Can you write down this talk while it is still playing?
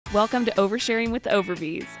Welcome to Oversharing with the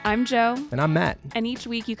Overbys. I'm Joe. And I'm Matt. And each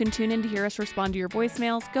week you can tune in to hear us respond to your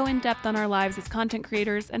voicemails, go in depth on our lives as content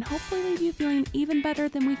creators, and hopefully leave you feeling even better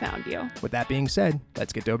than we found you. With that being said,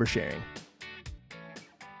 let's get to oversharing.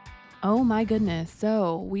 Oh my goodness.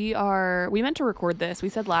 So we meant to record this. We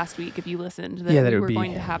said last week, if you listened, that we were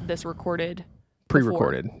going to have this recorded.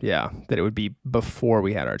 Pre-recorded, yeah. That it would be before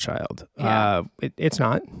we had our child. Yeah. It's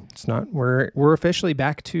not. We're officially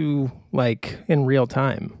back to like in real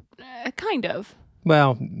time. Kind of.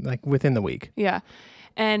 Well, like within the week. Yeah.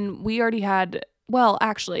 And we already had, well,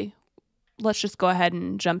 actually, let's just go ahead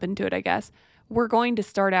and jump into it, I guess. We're going to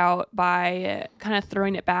start out by kind of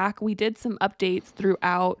throwing it back. We did some updates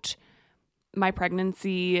throughout my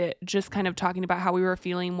pregnancy, just kind of talking about how we were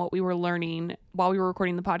feeling, what we were learning while we were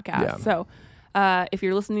recording the podcast. Yeah. So if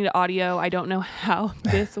you're listening to audio, I don't know how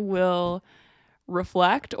this will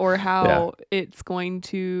reflect or how it's going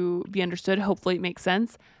to be understood. Hopefully it makes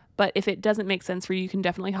sense. But if it doesn't make sense for you, you can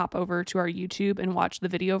definitely hop over to our YouTube and watch the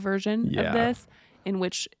video version of this, in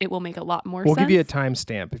which it will make a lot more sense. We'll give you a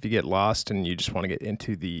timestamp if you get lost and you just want to get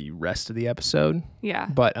into the rest of the episode. Yeah.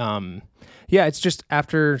 But yeah, it's just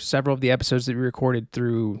after several of the episodes that we recorded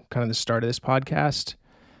through kind of the start of this podcast,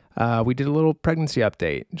 we did a little pregnancy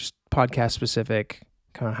update, just podcast specific,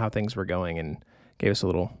 kind of how things were going, and gave us a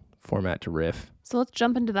little format to riff. So let's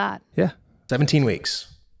jump into that. Yeah. 17 weeks.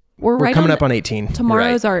 We're right coming up on 18.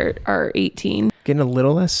 Tomorrow's our 18. Getting a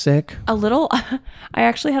little less sick. A little. I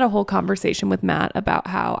actually had a whole conversation with Matt about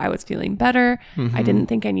how I was feeling better. Mm-hmm. I didn't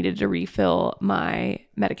think I needed to refill my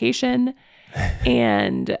medication.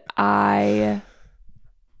 And I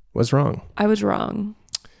was wrong. I was wrong.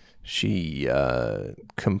 She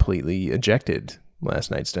completely ejected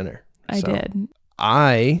last night's dinner. I did.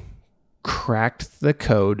 I cracked the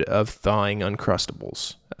code of thawing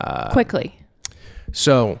Uncrustables. Quickly.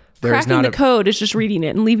 So there's cracking the code is just reading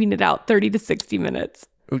it and leaving it out 30 to 60 minutes.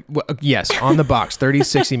 Yes, on the box, 30 to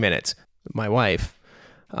 60 minutes. My wife,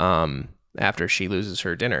 after she loses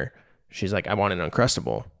her dinner, she's like, I want an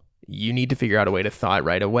Uncrustable. You need to figure out a way to thaw it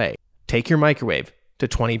right away. Take your microwave to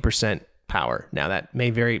 20% power. Now that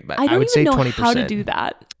may vary, but I would say 20%. I don't even know how to do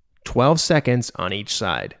that. 12 seconds on each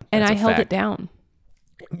side. And I held it down.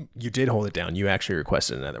 You did hold it down. You actually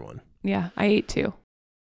requested another one. Yeah, I ate 2.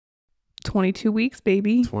 22 weeks,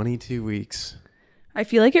 baby. 22 weeks. I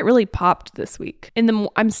feel like it really popped this week.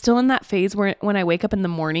 I'm still in that phase where when I wake up in the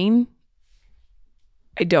morning,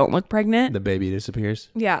 I don't look pregnant. The baby disappears.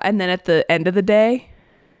 Yeah, and then at the end of the day,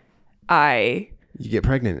 you get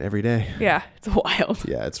pregnant every day. Yeah, it's wild.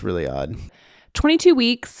 Yeah, it's really odd. 22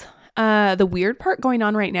 weeks. The weird part going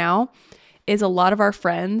on right now is a lot of our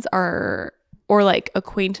friends or like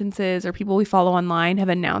acquaintances or people we follow online have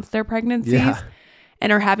announced their pregnancies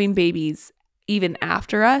and are having babies even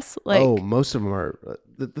after us. Like, most of them are.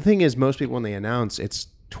 The thing is, most people, when they announce, it's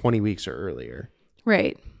 20 weeks or earlier.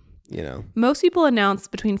 Right. You know, most people announce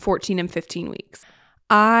between 14 and 15 weeks.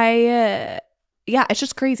 It's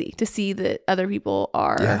just crazy to see that other people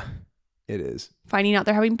are. Yeah, it is. Finding out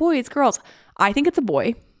they're having boys, girls. I think it's a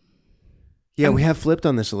boy. Yeah, we have flipped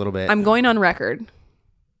on this a little bit. I'm going on record.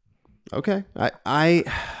 Okay.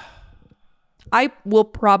 I will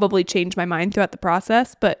probably change my mind throughout the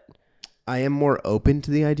process, but I am more open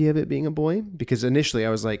to the idea of it being a boy, because initially I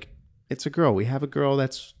was like, it's a girl. We have a girl.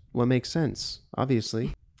 That's what makes sense,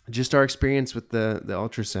 obviously. Just our experience with the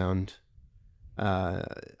ultrasound.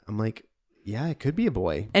 I'm like, yeah, it could be a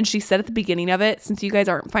boy. And she said at the beginning of it, since you guys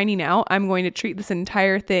aren't finding out, I'm going to treat this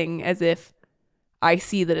entire thing as if I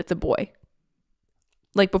see that it's a boy.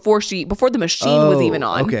 Like before the machine was even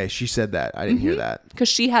on. Okay, she said that. I didn't hear that. Because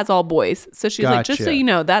she has all boys. So she's like, just so you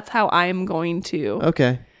know, that's how I'm going to.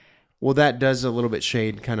 Okay. Well, that does a little bit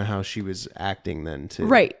shade kind of how she was acting then too.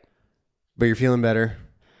 Right. But you're feeling better?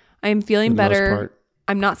 I am feeling better.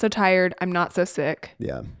 I'm not so tired. I'm not so sick.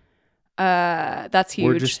 Yeah. That's huge.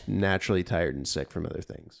 We're just naturally tired and sick from other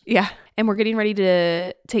things. Yeah. And we're getting ready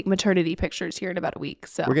to take maternity pictures here in about a week.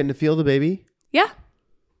 So we're getting to feel the baby? Yeah.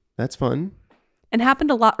 That's fun. And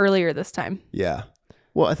happened a lot earlier this time. Yeah.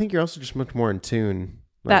 Well, I think you're also just much more in tune.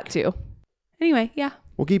 That too. Anyway, yeah.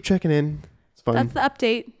 We'll keep checking in. It's fun. That's the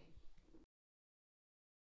update.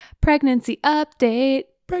 Pregnancy update.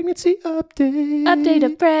 Pregnancy update. Update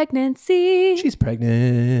of pregnancy. She's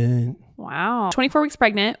pregnant. Wow. 24 weeks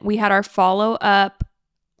pregnant. We had our follow-up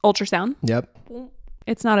ultrasound. Yep.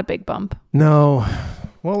 It's not a big bump. No.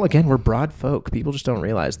 Well, again, we're broad folk. People just don't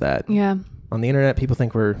realize that. Yeah. On the internet, people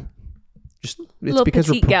think we're just, it's little because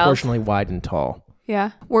we're proportionally gals. wide and tall. Yeah.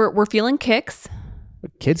 We're feeling kicks.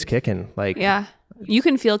 Kids kicking. Like, yeah. You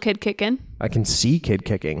can feel kid kicking. I can see kid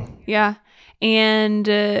kicking. Yeah. And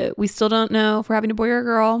we still don't know if we're having a boy or a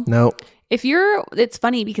girl. No. It's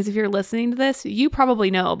funny because if you're listening to this, you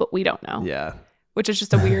probably know, but we don't know. Yeah. Which is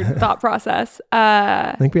just a weird thought process.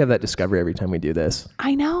 I think we have that discovery every time we do this.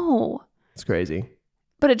 I know. It's crazy.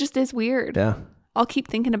 But it just is weird. Yeah. I'll keep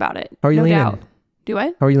thinking about it. How are you leaning? Doubt. Do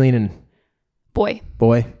what? How are you leaning? Boy.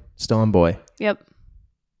 Boy? Still on boy. Yep.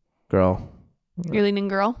 Girl. You're leaning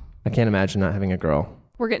girl? I can't imagine not having a girl.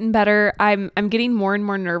 We're getting better. I'm getting more and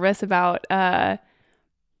more nervous about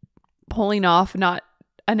pulling off not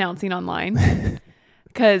announcing online.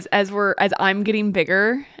 Because as I'm getting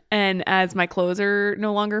bigger and as my clothes are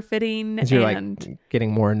no longer fitting, As you're like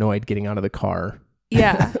getting more annoyed getting out of the car.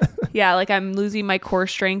 Yeah. Yeah. Like I'm losing my core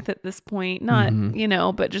strength at this point.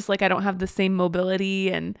 Not, but just like I don't have the same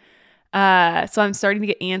mobility. And so I'm starting to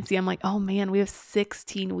get antsy. I'm like, oh man, we have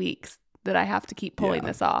 16 weeks that I have to keep pulling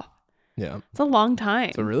this off. Yeah. It's a long time.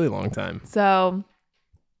 It's a really long time. So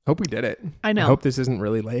hope we did it. I know. I hope this isn't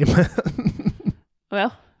really lame.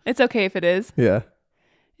 Well, it's okay if it is. Yeah.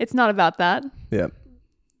 It's not about that. Yeah.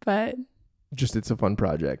 But just it's a fun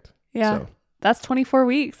project. Yeah. So. That's 24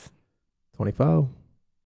 weeks. 24.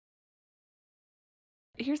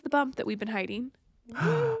 Here's the bump that we've been hiding.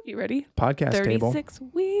 You ready? Podcast 36 table. 36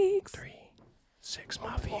 weeks. 36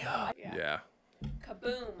 Mafia. Yeah.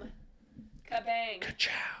 Kaboom. Kabang.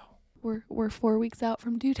 Ka-chow. We're 4 weeks out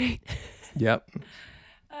from due date. Yep.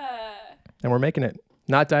 And we're making it.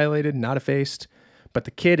 Not dilated, not effaced, but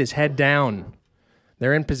the kid is head down.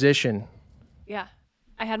 They're in position. Yeah.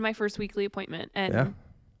 I had my first weekly appointment and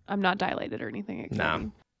I'm not dilated or anything exciting.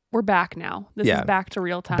 No. We're back now. This is back to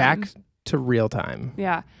real time. Back to real time.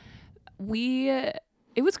 Yeah.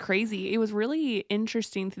 It was crazy. It was really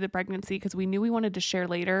interesting through the pregnancy because we knew we wanted to share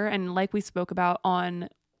later. And like we spoke about on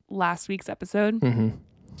last week's episode,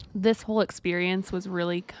 this whole experience was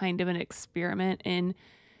really kind of an experiment in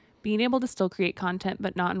being able to still create content,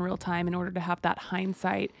 but not in real time in order to have that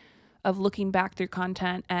hindsight of looking back through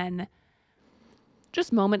content and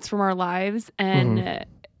just moments from our lives and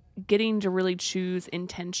getting to really choose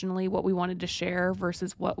intentionally what we wanted to share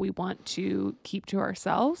versus what we want to keep to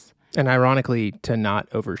ourselves. And ironically, to not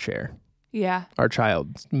overshare. Yeah. Our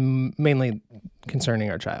child, mainly concerning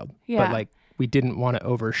our child. Yeah. But like we didn't want to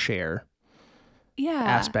overshare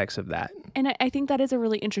aspects of that. And I think that is a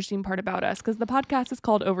really interesting part about us because the podcast is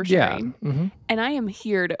called Oversharing. Yeah. And I am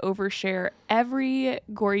here to overshare every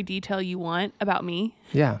gory detail you want about me.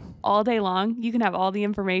 Yeah. All day long. You can have all the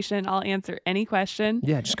information. I'll answer any question.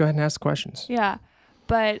 Yeah. Just go ahead and ask the questions. Yeah.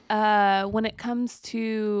 But when it comes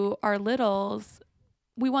to our littles,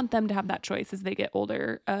 we want them to have that choice as they get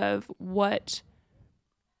older of what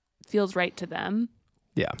feels right to them.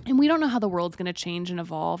 Yeah. And we don't know how the world's going to change and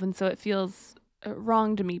evolve. And so it feels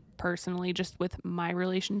wrong to me personally, just with my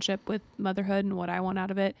relationship with motherhood and what I want out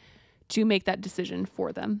of it, to make that decision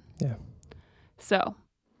for them. Yeah. So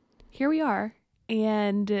here we are.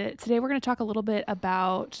 And today we're going to talk a little bit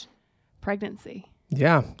about pregnancy.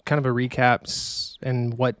 Yeah. Kind of a recap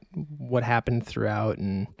and what happened throughout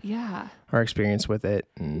and our experience with it.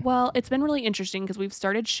 And well, it's been really interesting because we've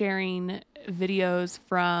started sharing videos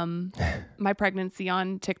from my pregnancy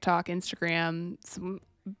on TikTok, Instagram, some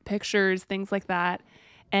pictures, things like that.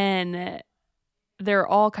 And there are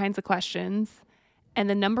all kinds of questions. And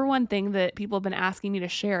the number one thing that people have been asking me to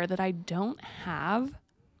share that I don't have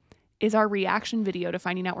is our reaction video to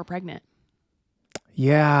finding out we're pregnant.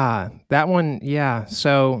 Yeah, that one. Yeah.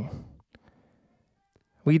 So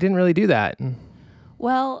we didn't really do that.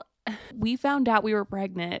 Well, we found out we were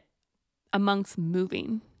pregnant amongst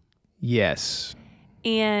moving. Yes.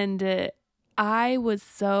 And I was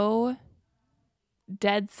so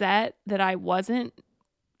dead set that I wasn't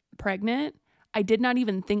pregnant. I did not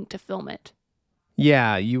even think to film it.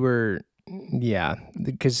 Yeah, you were. Yeah,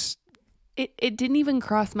 because it didn't even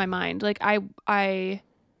cross my mind. Like I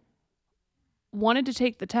wanted to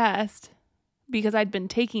take the test because I'd been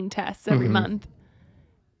taking tests every month,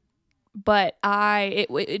 but it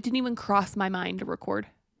didn't even cross my mind to record.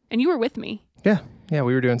 And you were with me. Yeah, we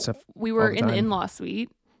were doing stuff. We were in the in-law suite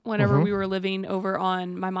whenever we were living over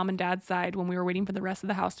on my mom and dad's side when we were waiting for the rest of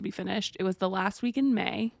the house to be finished. It was the last week in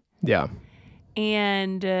May. Yeah.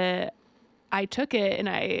 And I took it and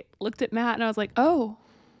I looked at Matt and I was like, oh.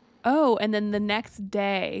 And then the next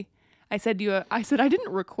day I said I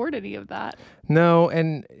didn't record any of that. No.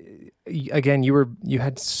 And again, you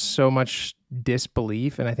had so much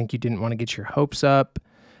disbelief and I think you didn't want to get your hopes up.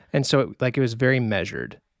 And so it was very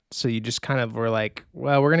measured. So you just kind of were like,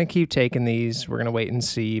 well, we're going to keep taking these. We're going to wait and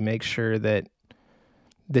see, make sure that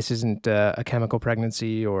this isn't a chemical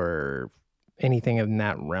pregnancy or anything in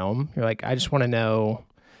that realm. You're like, I just want to know.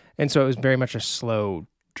 And so it was very much a slow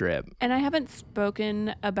drip. And I haven't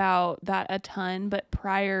spoken about that a ton, but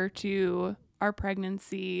prior to our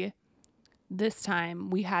pregnancy, this time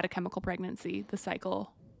we had a chemical pregnancy, the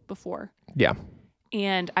cycle before. Yeah.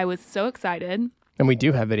 And I was so excited. And we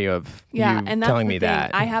do have video of you and that's telling the me thing.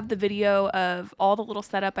 that. I have the video of all the little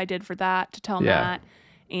setup I did for that to tell Matt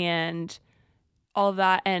and all of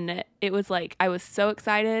that. And it was like, I was so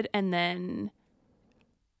excited. And then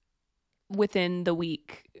within the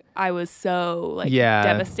week, I was so like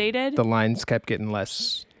devastated. The lines kept getting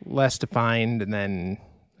less defined, and then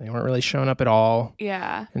they weren't really showing up at all.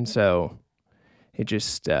 Yeah. And so it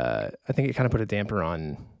just, I think it kind of put a damper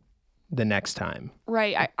on the next time.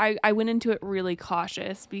 Right. I went into it really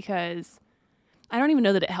cautious because I don't even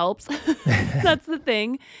know that it helps. That's the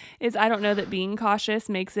thing, is I don't know that being cautious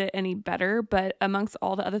makes it any better. But amongst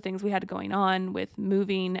all the other things we had going on with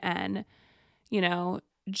moving and, you know,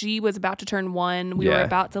 G was about to turn 1. We were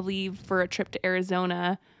about to leave for a trip to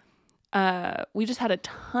Arizona. We just had a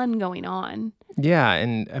ton going on. Yeah.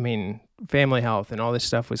 And I mean, family health and all this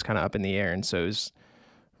stuff was kind of up in the air. And so it was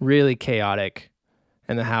really chaotic.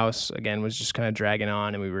 And the house, again, was just kind of dragging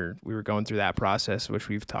on. And we were going through that process, which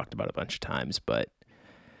we've talked about a bunch of times. But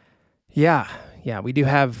yeah, we do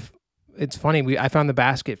have, it's funny. I found the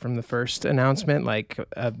basket from the first announcement like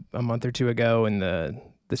a month or two ago in the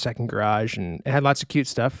second garage, and it had lots of cute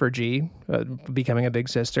stuff for G becoming a big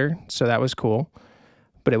sister. So that was cool.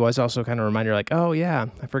 But it was also kind of a reminder like, oh yeah,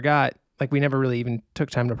 I forgot. Like we never really even took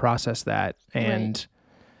time to process that. And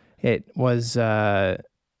it was, and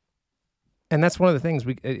that's one of the things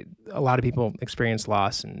a lot of people experience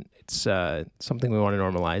loss, and it's something we want to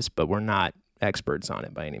normalize, but we're not experts on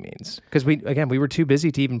it by any means. Because we were too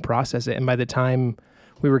busy to even process it. And by the time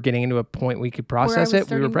we were getting into a point we could process it,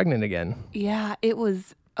 we were pregnant again. Yeah, it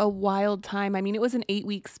was a wild time. I mean, it was an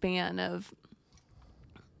 8-week span of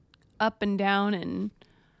up and down and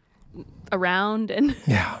around and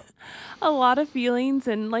a lot of feelings.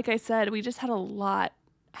 And like I said, we just had a lot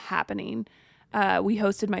happening. We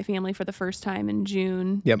hosted my family for the first time in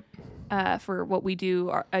June. Yep. For what we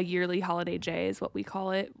do, a yearly holiday J is what we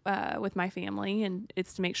call it, with my family. And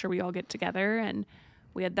it's to make sure we all get together. And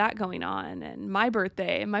we had that going on, and my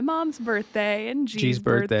birthday, and my mom's birthday, and G's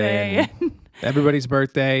birthday. And everybody's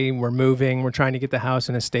birthday. We're moving. We're trying to get the house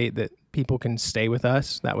in a state that people can stay with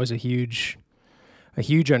us. That was a huge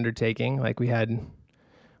undertaking. Like we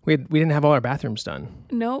didn't have all our bathrooms done.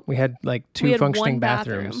 Nope. We had like 2 functioning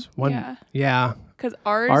bathrooms. Yeah. Because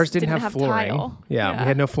ours didn't have flooring. Tile. Yeah, we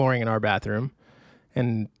had no flooring in our bathroom,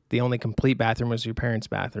 and the only complete bathroom was your parents'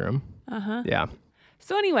 bathroom. Yeah.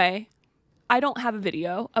 So anyway, I don't have a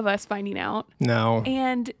video of us finding out. No.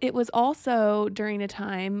 And it was also during a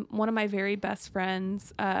time, one of my very best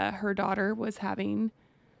friends, her daughter was having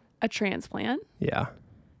a transplant. Yeah.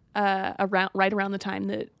 Right around the time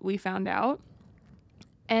that we found out.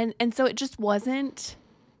 And so it just wasn't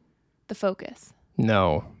the focus.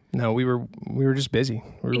 No, we were just busy.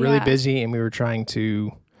 We were really busy, and we were trying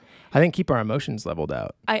to, I think, keep our emotions leveled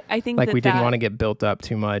out. I think like we didn't want to get built up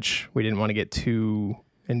too much. We didn't want to get too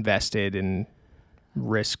invested and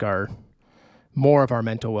risk more of our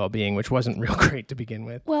mental well-being, which wasn't real great to begin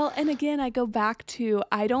with. Well, and again, I go back to,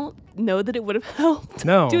 I don't know that it would have helped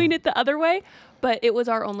doing it the other way, but it was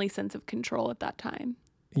our only sense of control at that time.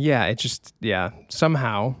 Yeah, it just,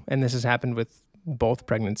 somehow, and this has happened with both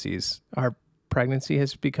pregnancies, our pregnancy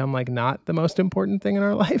has become like not the most important thing in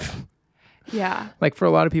our life. Yeah. Like for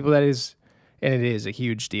a lot of people that is, and it is a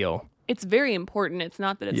huge deal. It's very important. It's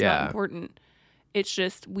not that it's not important. It's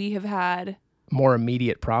just we have had more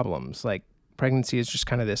immediate problems. Like pregnancy is just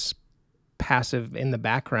kind of this passive in the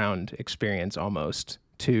background experience almost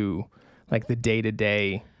to like the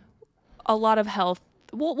day-to-day. A lot of health.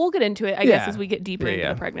 We'll get into it, I guess, as we get deeper into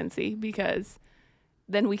the pregnancy, because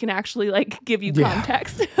then we can actually like give you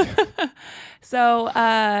context. So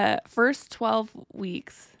first 12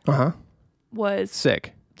 weeks was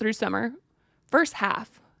sick through summer. First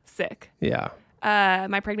half sick. Yeah.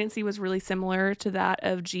 My pregnancy was really similar to that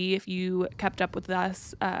of G. If you kept up with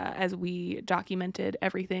us as we documented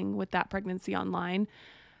everything with that pregnancy online,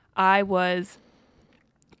 I was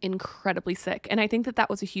incredibly sick. And I think that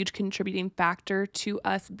was a huge contributing factor to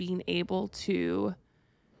us being able to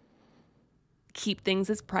keep things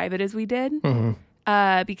as private as we did.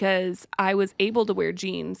 Because I was able to wear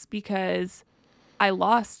jeans because I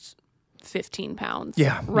lost 15 pounds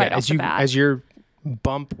right off the bat. As your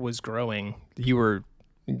bump was growing, you were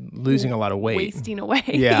losing a lot of weight. Wasting away.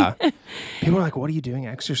 Yeah. People are like, what are you doing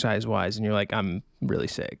exercise-wise? And you're like, I'm really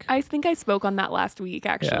sick. I think I spoke on that last week,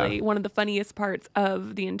 actually. One of the funniest parts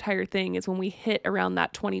of the entire thing is when we hit around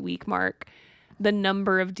that 20-week mark, the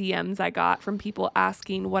number of DMs I got from people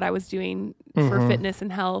asking what I was doing for fitness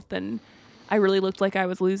and health. And I really looked like I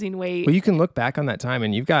was losing weight. Well, you can look back on that time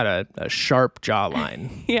and you've got a sharp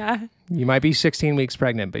jawline. Yeah. You might be 16 weeks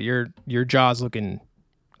pregnant, but your jaw's looking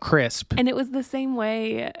crisp. And it was the same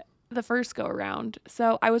way the first go around.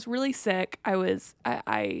 So I was really sick.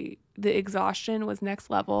 The exhaustion was next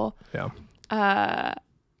level. Yeah.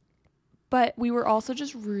 But we were also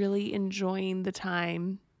just really enjoying the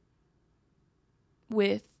time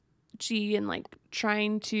with G and like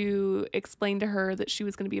trying to explain to her that she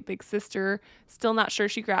was going to be a big sister. Still not sure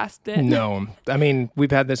she grasped it. No. I mean, we've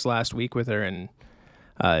had this last week with her and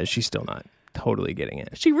she's still not totally getting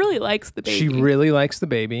it. She really likes the baby. She really likes the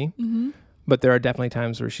baby. Mm-hmm. But there are definitely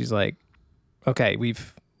times where she's like, okay,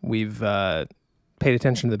 we've paid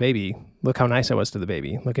attention to the baby. Look how nice I was to the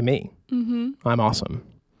baby. Look at me. Mm-hmm. I'm awesome.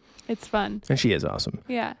 It's fun. And she is awesome.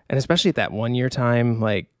 Yeah. And especially at that 1 year time,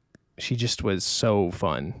 like she just was so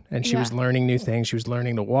fun. And she was learning new things. She was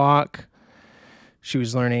learning to walk. She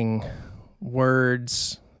was learning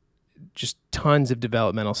words, just tons of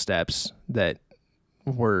developmental steps that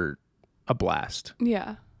were a blast.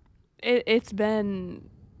 Yeah. It's been,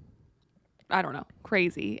 I don't know,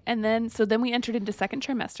 crazy. And then we entered into second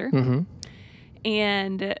trimester. Mm-hmm.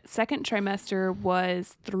 And second trimester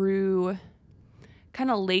was through kind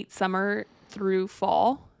of late summer through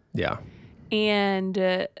fall. Yeah.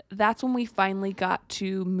 And that's when we finally got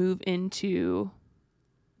to move into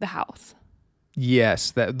the house.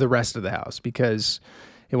 Yes, the rest of the house, because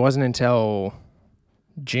it wasn't until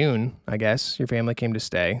June, I guess, your family came to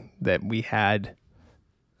stay, that we had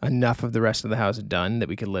enough of the rest of the house done that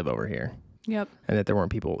we could live over here. Yep. And that there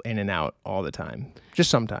weren't people in and out all the time, just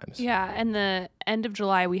sometimes. Yeah, and the end of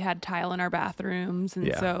July, we had tile in our bathrooms,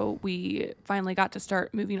 and so we finally got to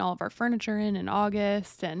start moving all of our furniture in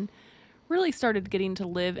August and really started getting to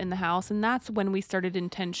live in the house. And that's when we started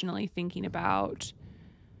intentionally thinking about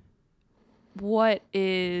what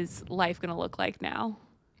is life going to look like now?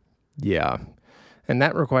 Yeah. And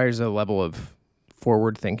that requires a level of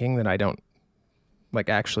forward thinking that I don't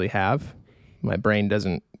actually have. My brain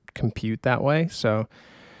doesn't compute that way. So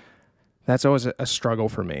that's always a struggle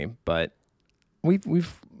for me, but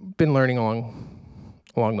we've been learning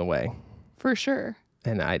along the way. For sure.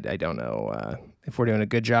 And I don't know if we're doing a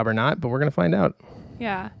good job or not, but we're going to find out.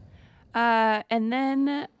 Yeah. And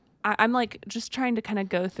then I'm just trying to kind of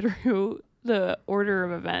go through the order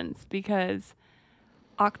of events because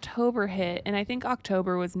October hit, and I think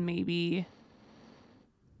October was maybe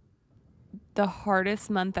the hardest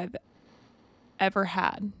month I've ever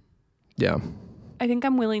had. Yeah. I think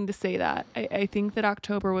I'm willing to say that. I think that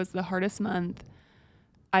October was the hardest month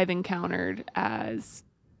I've encountered as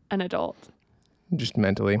an adult. Just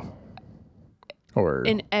mentally or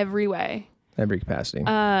in every way. Every capacity.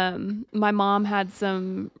 My mom had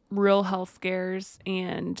some real health scares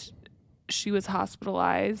and she was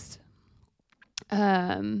hospitalized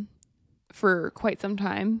for quite some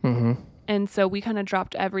time. Mm-hmm. And so we kind of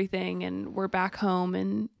dropped everything and we're back home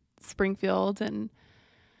in Springfield, and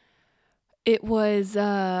it was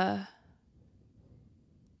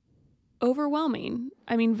overwhelming.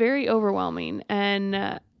 I mean, very overwhelming.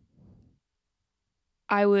 And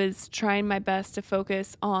I was trying my best to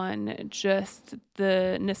focus on just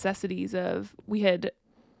the necessities of, we had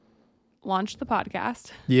launched the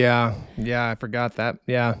podcast. Yeah, I forgot that.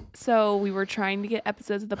 Yeah. So we were trying to get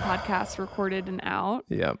episodes of the podcast recorded and out.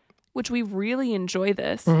 Yeah. Which we really enjoy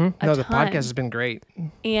this. Mm-hmm. No, the podcast has been great.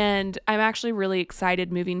 And I'm actually really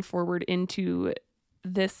excited moving forward into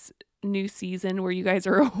this new season where you guys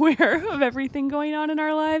are aware of everything going on in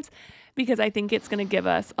our lives, because I think it's going to give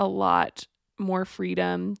us a lot more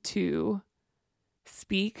freedom to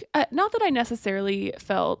speak. Not that I necessarily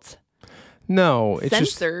felt it's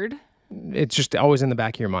censored. It's just always in the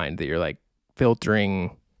back of your mind that you're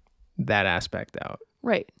filtering that aspect out.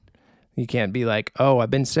 Right. You can't be like, oh,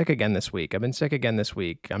 I've been sick again this week.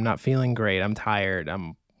 I'm not feeling great. I'm tired.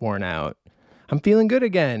 I'm worn out. I'm feeling good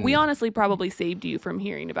again. We honestly probably saved you from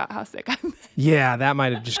hearing about how sick I'm. Yeah, that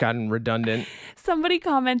might have just gotten redundant. Somebody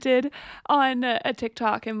commented on a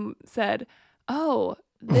TikTok and said, oh,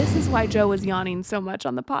 this is why Joe was yawning so much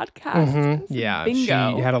on the podcast. Mm-hmm. Yeah,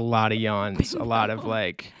 bingo. She had a lot of yawns, a lot of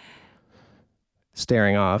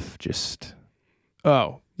staring off, just,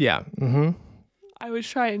 oh, yeah. Mm-hmm. I was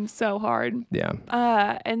trying so hard. Yeah.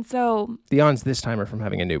 And so the yawns this time are from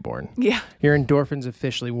having a newborn. Yeah. Your endorphins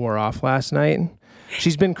officially wore off last night.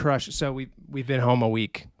 She's been crushed. So we've been home a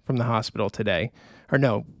week from the hospital today. Or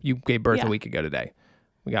no, you gave birth a week ago today.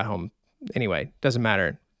 We got home. Anyway, doesn't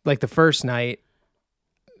matter. The first night,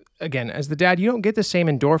 again, as the dad, you don't get the same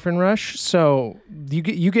endorphin rush. So you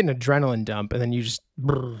get an adrenaline dump and then you just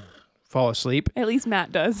fall asleep. At least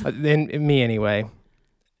Matt does. Then me anyway.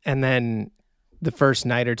 And then the first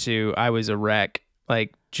night or two, I was a wreck,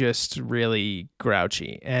 like just really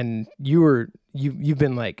grouchy. And you've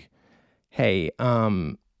been like, hey,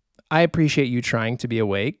 I appreciate you trying to be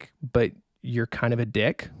awake, but you're kind of a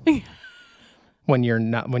dick when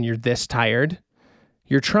you're this tired.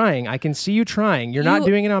 You're trying. I can see you trying. You're not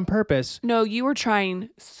doing it on purpose. No, you were trying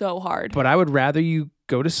so hard. But I would rather you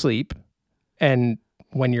go to sleep and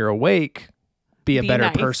when you're awake, be a better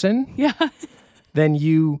person. Yeah. Than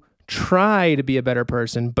you try to be a better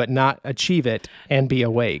person, but not achieve it and be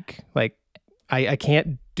awake. Like, I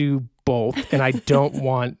can't do both, and I don't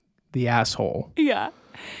want the asshole. Yeah.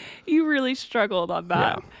 You really struggled on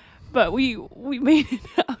that. Yeah. But we made it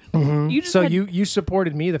out. Mm-hmm. You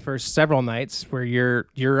supported me the first several nights where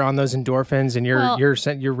you're on those endorphins and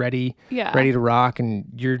you're ready to rock, and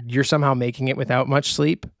you're somehow making it without much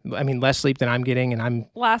sleep. I mean, less sleep than I'm getting, and I'm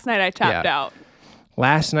last night I tapped out.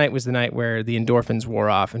 Last night was the night where the endorphins wore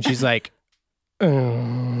off, and she's like, we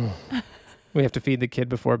have to feed the kid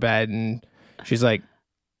before bed, and she's like,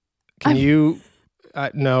 can you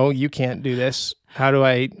no, you can't do this. How do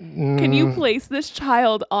I? Can you place this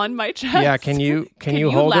child on my chest? Yeah, can you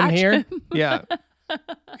hold him here? Yeah.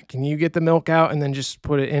 Can you get the milk out and then just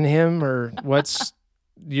put it in him, or what's?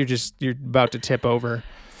 You're about to tip over.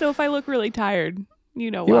 So if I look really tired, you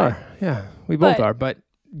know you why. are. Yeah, we both are. But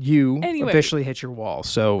you officially hit your wall.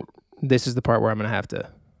 So this is the part where I'm gonna have to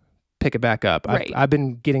pick it back up. Right. I've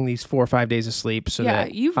been getting these 4 or 5 days of sleep so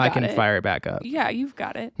that I can fire it back up. Yeah, you've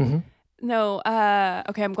got it. Mm-hmm. No,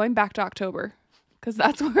 okay, I'm going back to October because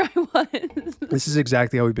that's where I was. This is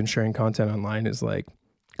exactly how we've been sharing content online, is like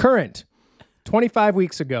current 25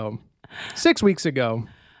 weeks ago, 6 weeks ago,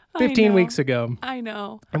 15 weeks ago. I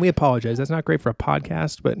know. And we apologize. That's not great for a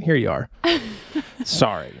podcast, but here you are.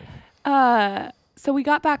 Sorry. So we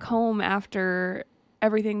got back home after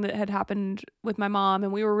everything that had happened with my mom,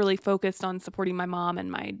 and we were really focused on supporting my mom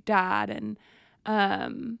and my dad,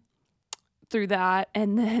 and through that.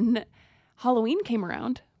 And then Halloween came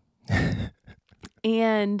around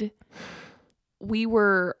and we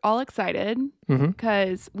were all excited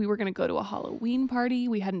because we were going to go to a Halloween party.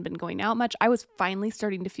 We hadn't been going out much. I was finally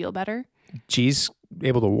starting to feel better. G's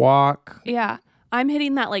able to walk. Yeah. I'm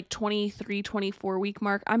hitting that like 23, 24 week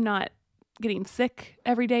mark. I'm not getting sick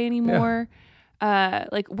every day anymore. Yeah.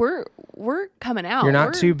 Like we're coming out. You're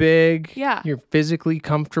not too big. Yeah. You're physically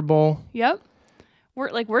comfortable. Yep.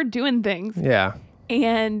 We're doing things. Yeah.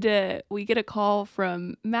 And we get a call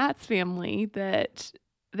from Matt's family that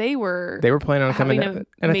they were planning on coming down.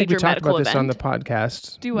 And I think we talked about this on the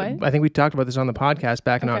podcast. Do what? I think we talked about this on the podcast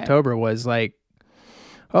back in October, was like,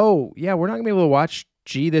 oh, yeah, we're not going to be able to watch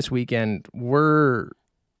G this weekend. We're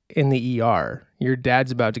in the ER. Your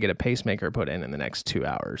dad's about to get a pacemaker put in the next 2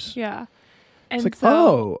 hours. Yeah. And it's like,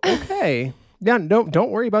 oh, okay. Yeah, don't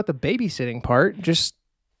worry about the babysitting part. Just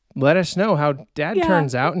let us know how dad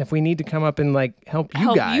turns out, and if we need to come up and like help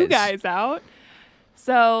you guys out.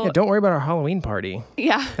 So don't worry about our Halloween party.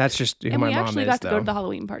 Yeah, that's just who my mom is. We actually got to go to the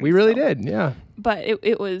Halloween party. We really did, yeah. But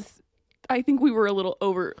it was, I think we were a little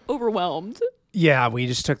overwhelmed. Yeah, we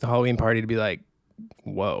just took the Halloween party to be like,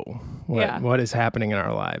 whoa, what is happening in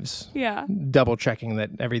our lives? Yeah, double checking that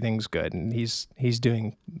everything's good, and he's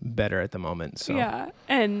doing better at the moment. So yeah,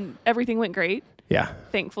 and everything went great. Yeah,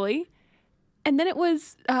 thankfully. And then it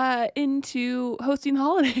was into hosting the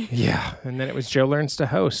holidays. Yeah. And then it was Joe learns to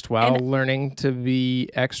host while learning to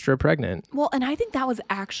be extra pregnant. Well, and I think that was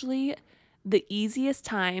actually the easiest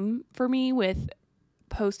time for me with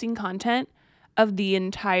posting content of the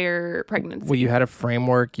entire pregnancy. Well, you had a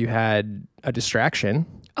framework. You had a distraction.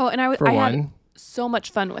 Oh, and I had so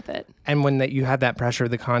much fun with it. And when you have that pressure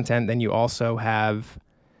of the content, then you also have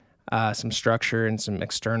some structure and some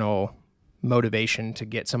external motivation to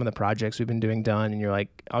get some of the projects we've been doing done, and you're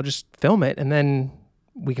like, I'll just film it and then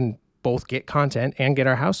we can both get content and get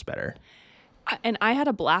our house better. And I had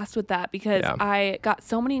a blast with that because I got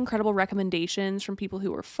so many incredible recommendations from people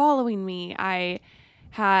who were following me. I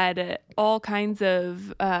had all kinds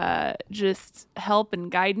of just help and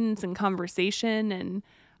guidance and conversation, and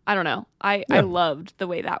I don't know, I loved the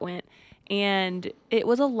way that went. And it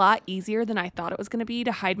was a lot easier than I thought it was going to be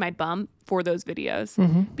to hide my bum for those videos.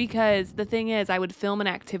 Because the thing is, I would film an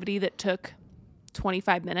activity that took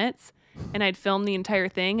 25 minutes and I'd film the entire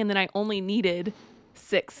thing, and then I only needed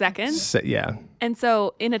 6 seconds. Yeah. And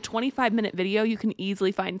so in a 25-minute video, you can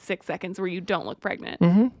easily find 6 seconds where you don't look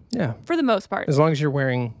pregnant. Yeah. For the most part. As long as you're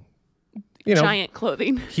wearing, giant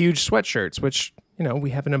clothing. Huge sweatshirts, which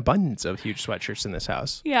we have an abundance of huge sweatshirts in this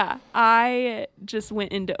house. Yeah. I just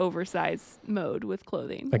went into oversize mode with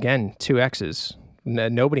clothing. Again, 2Xs.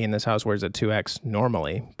 Nobody in this house wears a 2X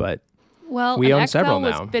normally, but Well, we own an XL several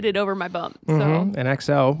was now. fitted over my bump. So, An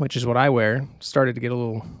XL, which is what I wear, started to get a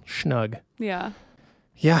little snug. yeah.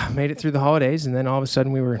 Yeah, made it through the holidays, and then all of a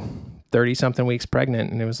sudden we were 30-something weeks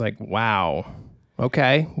pregnant, and it was like, wow,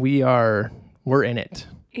 okay, we're in it.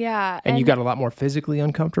 Yeah. And you got a lot more physically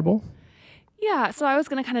uncomfortable? Yeah, so I was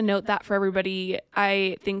going to kind of note that for everybody.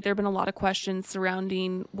 I think there have been a lot of questions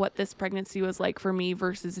surrounding what this pregnancy was like for me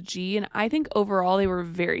versus G, and I think overall they were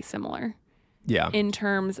very similar. Yeah. In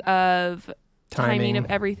terms of timing of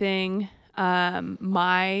Timing. everything,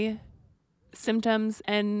 my symptoms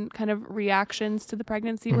and kind of reactions to the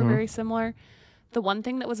pregnancy were very similar. The one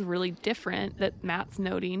thing that was really different that Matt's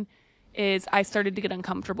noting is I started to get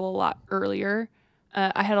uncomfortable a lot earlier.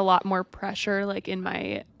 I had a lot more pressure like in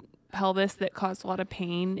my pelvis that caused a lot of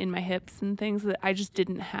pain in my hips and things that I just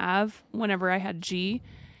didn't have whenever I had G.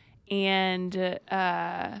 And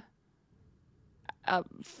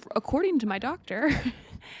according to my doctor,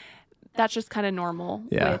 that's just kind of normal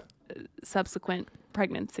with subsequent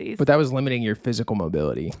pregnancies. But that was limiting your physical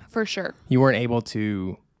mobility. For sure. You weren't able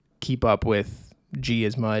to keep up with G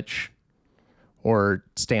as much or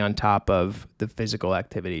stay on top of the physical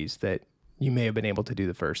activities that you may have been able to do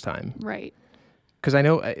the first time. Right. Because I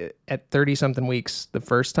know at 30-something weeks the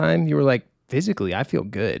first time, you were like, physically, I feel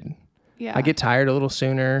good. Yeah. I get tired a little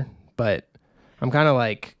sooner, but I'm kind of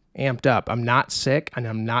like amped up. I'm not sick and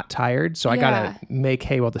I'm not tired, so I got to make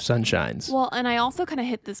hay while the sun shines. Well, and I also kind of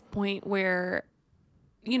hit this point where,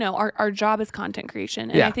 our job is content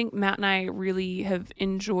creation. And I think Matt and I really have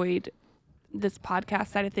enjoyed this podcast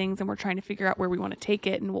side of things, and we're trying to figure out where we want to take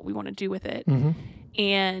it and what we want to do with it.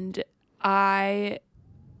 And I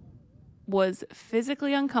was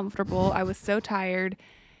physically uncomfortable. I was so tired,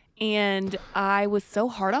 and I was so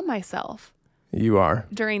hard on myself. You are.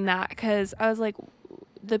 During that, because I was like,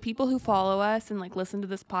 the people who follow us and like listen to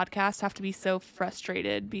this podcast have to be so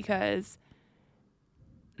frustrated because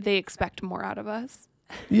they expect more out of us.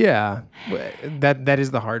 Yeah, that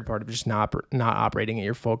is the hard part of just not operating at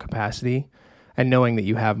your full capacity and knowing that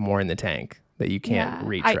you have more in the tank that you can't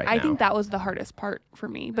reach right now. I think that was the hardest part for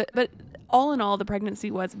me. But all in all, the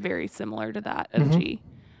pregnancy was very similar to that of G.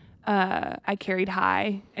 I carried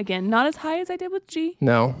high. Again, not as high as I did with G.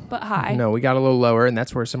 No. But high. No, we got a little lower, and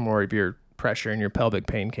that's where some more of your pressure and your pelvic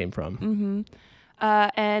pain came from.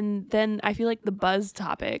 And then I feel like the buzz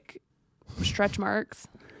topic, stretch marks.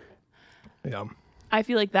 Yeah. I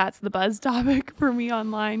feel like that's the buzz topic for me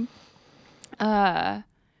online,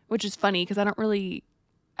 which is funny because I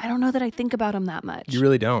don't know that I think about them that much. You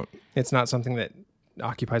really don't. It's not something that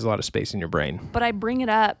occupies a lot of space in your brain. But I bring it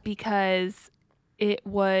up because it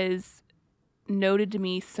was noted to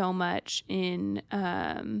me so much in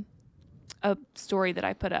a story that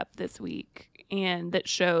I put up this week, and that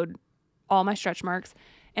showed all my stretch marks.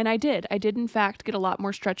 And I did in fact get a lot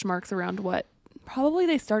more stretch marks around what probably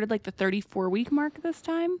they started like the 34-week mark this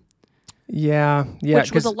time. Yeah.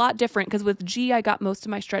 Which was a lot different because with G, I got most of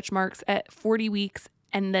my stretch marks at 40 weeks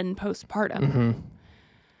and then postpartum.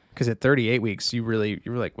 Because at 38 weeks, you were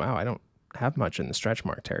like, wow, I don't have much in the stretch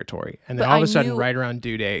mark territory. And then But all of I a sudden, knew- right around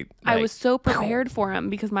due date, I was so prepared for them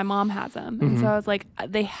because my mom has them. And so I was like,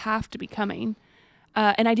 they have to be coming.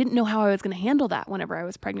 And I didn't know how I was going to handle that whenever I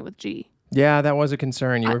was pregnant with G. Yeah, that was a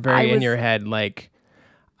concern. You were very in your head, like,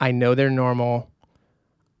 I know they're normal.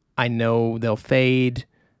 I know they'll fade.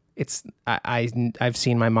 I've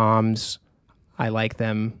seen my moms. I like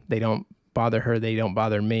them. They don't bother her. They don't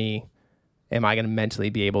bother me. Am I going to mentally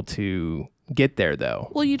be able to get there, though?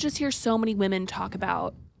 Well, you just hear so many women talk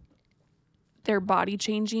about their body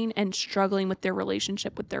changing and struggling with their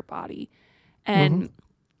relationship with their body. And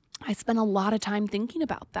I spent a lot of time thinking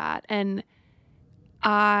about that. And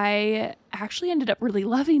I actually ended up really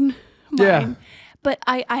loving mine. Yeah. But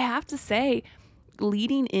I have to say,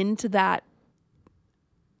 leading into that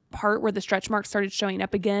part where the stretch marks started showing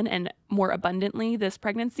up again and more abundantly this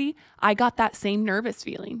pregnancy, I got that same nervous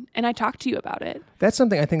feeling. And I talked to you about it. That's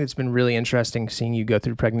something I think that's been really interesting seeing you go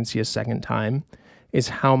through pregnancy a second time, is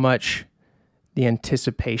how much the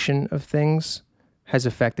anticipation of things has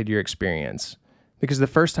affected your experience. Because the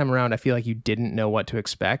first time around, I feel like you didn't know what to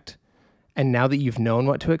expect. And now that you've known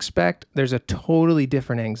what to expect, there's a totally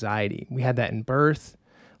different anxiety. We had that in birth.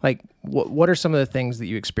 Like, what are some of the things that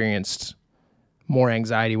you experienced more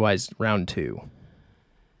anxiety-wise round 2?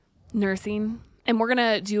 Nursing. And we're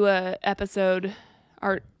going to do a episode,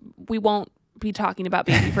 we won't be talking about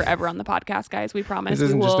baby forever on the podcast, guys. We promise. This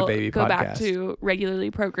isn't we will just a baby go podcast. back to regularly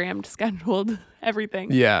programmed, scheduled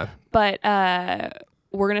everything. Yeah. But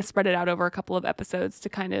we're going to spread it out over a couple of episodes to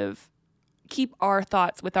kind of keep our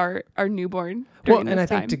thoughts with our newborn during this I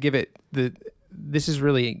time. think to give it this is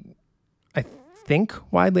really, I think,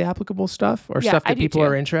 widely applicable stuff or stuff that people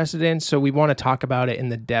are interested in. So we want to talk about it in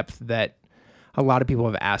the depth that a lot of people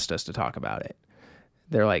have asked us to talk about it.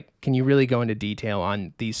 They're like, can you really go into detail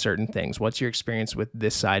on these certain things? What's your experience with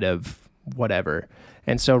this side of whatever?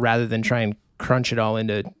 And so rather than try and crunch it all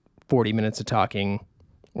into 40 minutes of talking,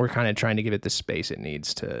 we're kind of trying to give it the space it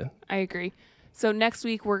needs to. I agree. So next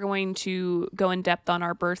week, we're going to go in depth on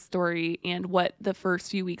our birth story and what the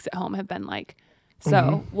first few weeks at home have been like.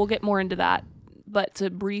 So we'll get more into that. But to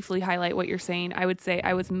briefly highlight what you're saying, I would say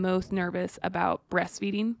I was most nervous about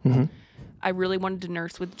breastfeeding. I really wanted to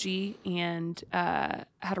nurse with G and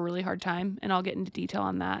had a really hard time, and I'll get into detail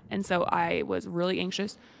on that. And so I was really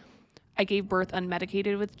anxious. I gave birth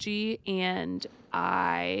unmedicated with G, and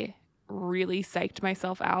I really psyched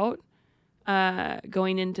myself out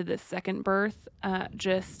going into the second birth. I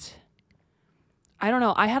don't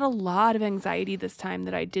know. I had a lot of anxiety this time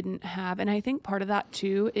that I didn't have. And I think part of that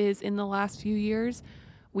too is in the last few years,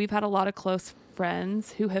 we've had a lot of close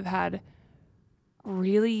friends who have had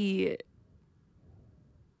really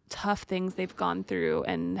tough things they've gone through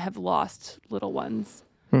and have lost little ones.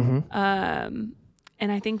 And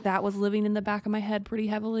I think that was living in the back of my head pretty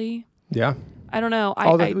heavily. Yeah. I don't know.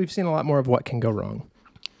 Although we've seen a lot more of what can go wrong.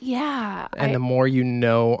 Yeah. And the more you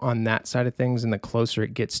know on that side of things and the closer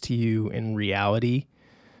it gets to you in reality,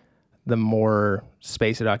 the more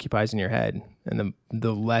space it occupies in your head. And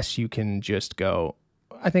the less you can just go,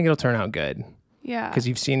 I think it'll turn out good. Yeah. Because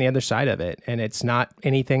you've seen the other side of it. And it's not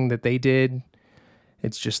anything that they did.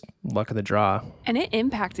 It's just luck of the draw. And it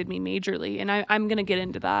impacted me majorly. And I'm going to get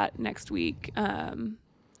into that next week. And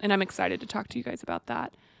I'm excited to talk to you guys about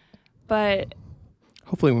that. But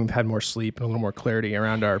hopefully we've had more sleep and a little more clarity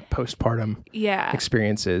around our postpartum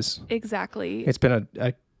experiences. Exactly. It's been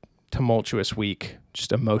a tumultuous week,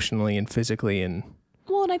 just emotionally and physically. And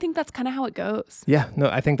I think that's kind of how it goes. Yeah, no,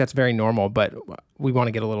 I think that's very normal, but we want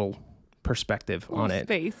to get a little perspective on it.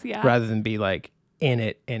 Space, yeah. Rather than be like in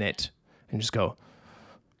it, and just go,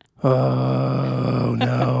 oh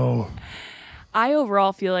no. I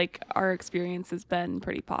overall feel like our experience has been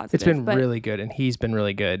pretty positive. It's been really good, and he's been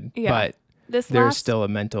really good. Yeah, but there's still a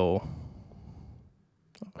mental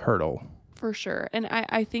hurdle. For sure. And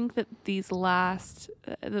I think that the last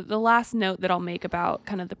note that I'll make about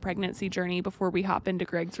kind of the pregnancy journey before we hop into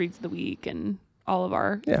Greg's Reads of the Week and all of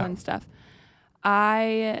our fun stuff,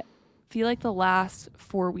 I feel like the last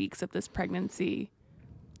 4 weeks of this pregnancy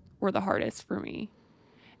were the hardest for me.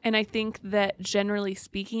 And I think that generally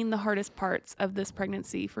speaking, the hardest parts of this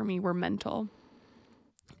pregnancy for me were mental.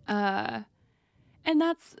 And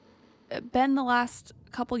that's been the last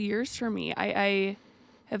couple years for me. I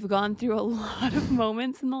have gone through a lot of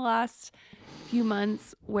moments in the last few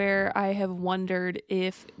months where I have wondered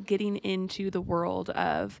if getting into the world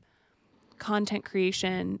of content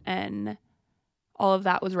creation and all of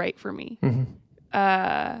that was right for me.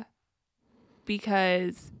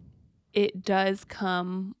 Because it does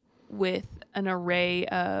come with an array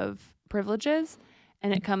of privileges,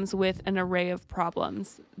 and it comes with an array of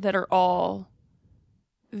problems that are all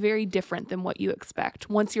very different than what you expect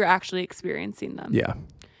once you're actually experiencing them. Yeah.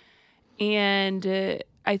 And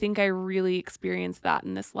I think I really experienced that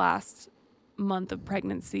in this last month of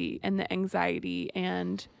pregnancy, and the anxiety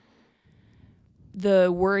and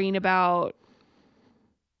the worrying about,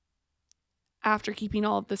 after keeping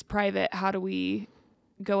all of this private, how do we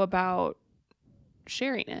go about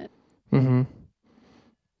sharing it? In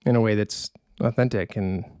a way that's authentic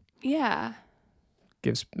and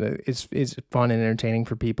gives is fun and entertaining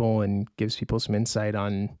for people and gives people some insight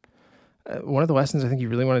on one of the lessons I think you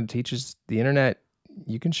really wanted to teach is the internet.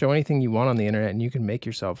 You can show anything you want on the internet, and you can make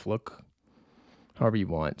yourself look however you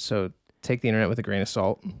want. So take the internet with a grain of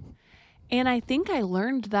salt. And I think I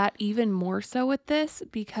learned that even more so with this,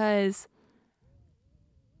 because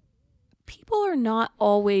people are not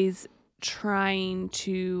always trying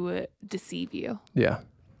to deceive you. Yeah.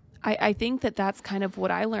 I think that that's kind of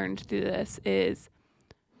what I learned through this is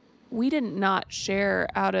we did not share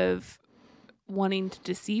out of wanting to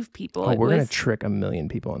deceive people. We're going to trick 1 million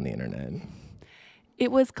people on the internet.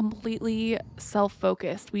 It was completely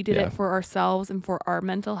self-focused. We did it for ourselves and for our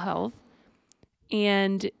mental health.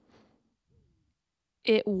 And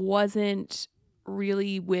it wasn't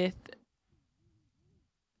really with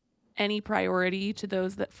any priority to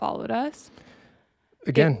those that followed us.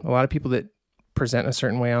 Again, a lot of people that present a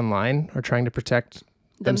certain way online are trying to protect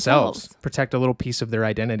themselves, protect a little piece of their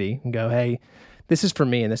identity and go, hey, this is for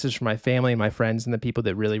me and this is for my family and my friends and the people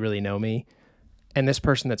that really, really know me. And this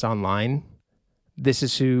person that's online, this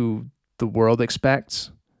is who the world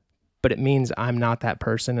expects, but it means I'm not that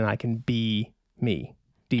person and I can be me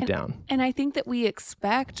deep down. And I think that we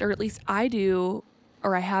expect, or at least I do,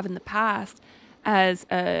 or I have in the past, as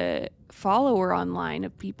a follower online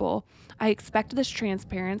of people, I expect this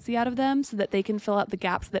transparency out of them so that they can fill out the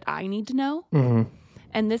gaps that I need to know. Mm-hmm.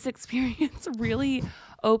 And this experience really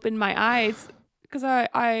opened my eyes because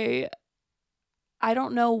I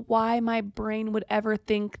don't know why my brain would ever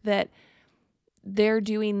think that they're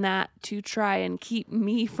doing that to try and keep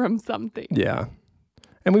me from something. Yeah.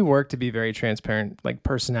 And we work to be very transparent, like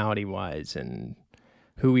personality wise and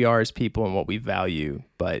who we are as people and what we value.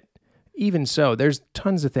 But even so, there's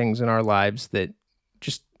tons of things in our lives that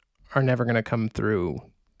just are never going to come through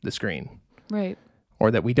the screen. Right.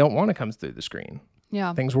 Or that we don't want to come through the screen.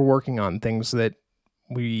 Yeah. Things we're working on, things that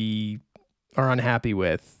we are unhappy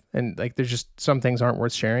with. And like, there's just some things aren't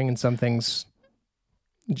worth sharing and some things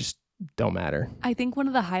just don't matter. I think one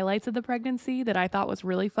of the highlights of the pregnancy that I thought was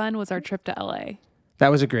really fun was our trip to LA. That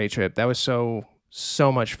was a great trip. That was so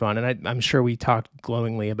much fun. And I'm sure we talked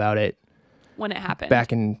glowingly about it when it happened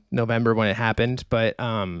back in November when it happened. But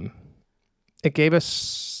it gave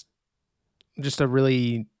us just a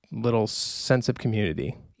really little sense of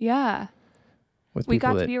community. Yeah. We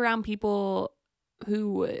got to be around people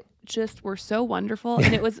who just were so wonderful.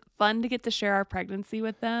 And it was fun to get to share our pregnancy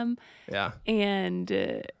with them. Yeah. And,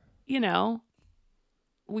 you know,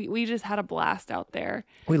 we just had a blast out there.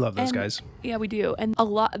 We love those guys. Yeah, we do. And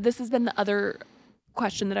this has been the other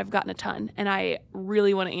question that I've gotten a ton and I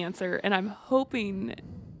really want to answer. And I'm hoping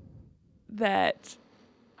that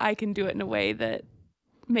I can do it in a way that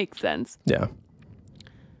makes sense. Yeah.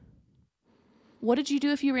 What did you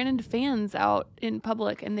do if you ran into fans out in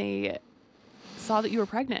public and they saw that you were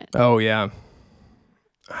pregnant? Oh, yeah.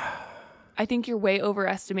 I think you're way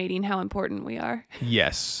overestimating how important we are.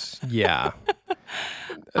 Yes. Yeah.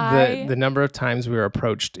 The number of times we were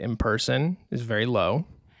approached in person is very low.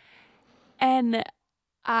 And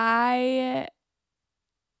I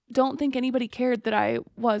don't think anybody cared that I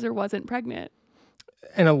was or wasn't pregnant.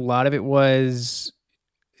 And a lot of it was,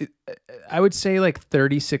 I would say like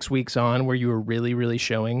 36 weeks on where you were really, really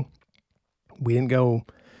showing.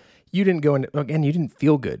 You didn't go in, again, you didn't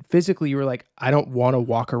feel good. Physically, you were like, I don't want to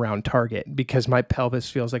walk around Target because my pelvis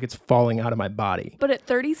feels like it's falling out of my body. But at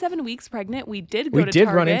 37 weeks pregnant, we did go to Target. We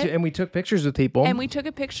did run into, and we took pictures with people. And we took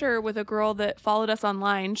a picture with a girl that followed us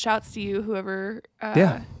online. Shouts to you, whoever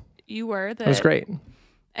you were. That was great.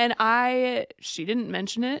 And she didn't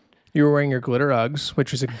mention it. You were wearing your glitter Uggs,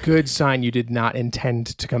 which was a good sign you did not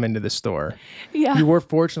intend to come into the store. Yeah. You were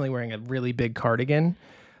fortunately wearing a really big cardigan.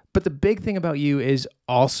 But the big thing about you is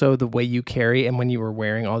also the way you carry, and when you were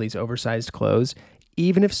wearing all these oversized clothes,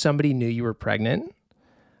 even if somebody knew you were pregnant,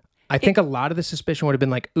 I think a lot of the suspicion would have been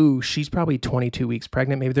like, ooh, she's probably 22 weeks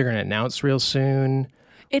pregnant. Maybe they're going to announce real soon.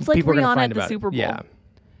 It's like Rihanna at the Super Bowl. Yeah.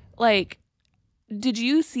 Like, did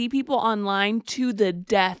you see people online to the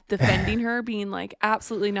death defending her, being like,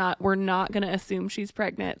 absolutely not. We're not going to assume she's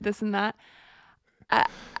pregnant, this and that.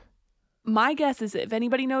 My guess is if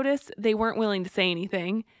anybody noticed, they weren't willing to say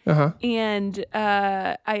anything. Uh-huh. And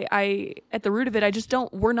I at the root of it,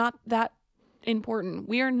 we're not that important.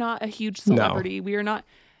 We are not a huge celebrity. No. We are not,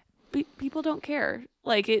 people don't care.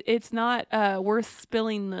 Like it's not worth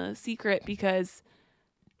spilling the secret because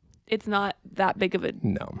it's not that big of a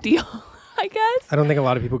deal, I guess. I don't think a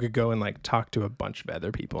lot of people could go and like talk to a bunch of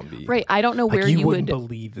other people and be right. I don't know where you wouldn't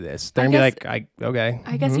believe this. They're gonna be like, okay.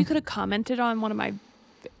 I guess you could have commented on one of my.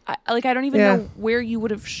 I don't even know where you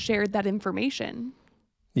would have shared that information.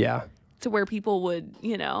 Yeah. To where people would,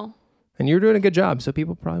 And you were doing a good job, so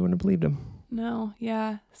people probably wouldn't have believed him. No,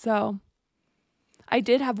 yeah. So I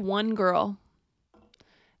did have one girl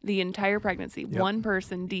the entire pregnancy, one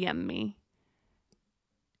person DM me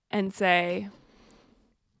and say,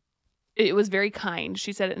 it was very kind.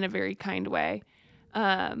 She said it in a very kind way.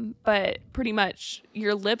 But pretty much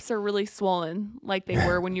your lips are really swollen like they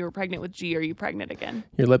were when you were pregnant with G. Are you pregnant again?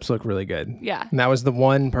 Your lips look really good. Yeah. And that was the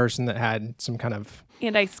one person that had some kind of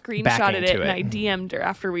and I screenshotted it and I DM'd her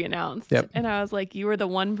after we announced. Yep. And I was like, you were the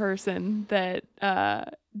one person that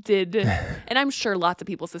did. And I'm sure lots of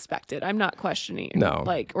people suspected. I'm not questioning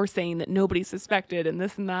or saying that nobody suspected and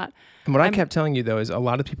this and that. And what I kept telling you, though, is a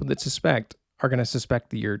lot of people that suspect are going to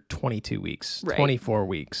suspect that you're 22 weeks, 24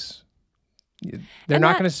 weeks. They're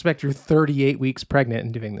not going to suspect you're 38 weeks pregnant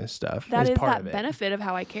and doing this stuff. That is part that benefit of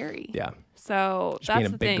how I carry. Yeah. So just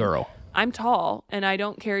that's being a big girl. I'm tall and I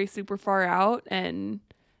don't carry super far out, and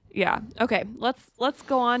Yeah. Okay. Let's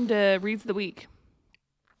go on to reads of the week.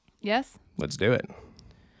 Yes? Let's do it.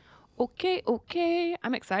 Okay.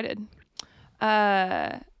 I'm excited.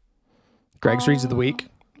 Greg's reads of the week.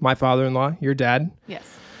 My father-in-law, your dad.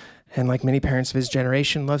 Yes. And like many parents of his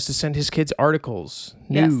generation, loves to send his kids articles,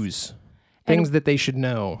 Yes. news, things that they should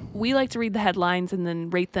know. We like to read the headlines and then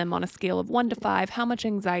rate them on a scale of 1 to 5, how much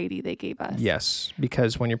anxiety they gave us. Yes,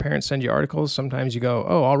 because when your parents send you articles, sometimes you go,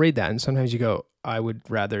 oh, I'll read that. And sometimes you go, I would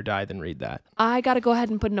rather die than read that. I got to go ahead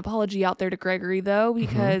and put an apology out there to Gregory, though,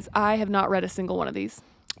 because I have not read a single one of these.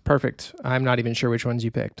 Perfect. I'm not even sure which ones you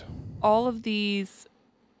picked. All of these,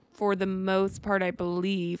 for the most part, I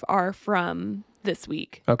believe, are from this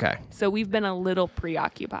week. Okay. So we've been a little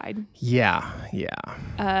preoccupied. Yeah.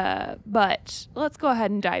 But let's go ahead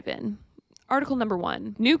and dive in. Article number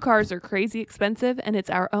 1. New cars are crazy expensive and it's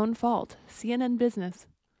our own fault. CNN Business.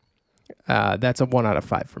 That's a 1 out of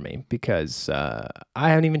 5 for me because I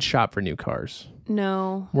haven't even shopped for new cars.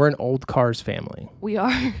 No. We're an old cars family. We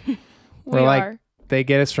are. We're like, they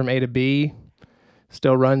get us from A to B,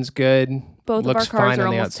 still runs good. Both looks of our cars fine are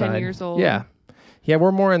on the almost outside. 10 years old. Yeah,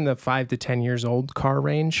 we're more in the 5 to 10 years old car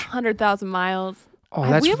range. 100,000 miles. Oh,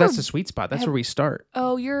 that's the sweet spot. That's where we start.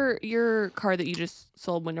 Oh, your car that you just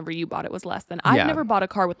sold whenever you bought it was less than. I've never bought a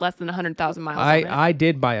car with less than 100,000 miles on it. I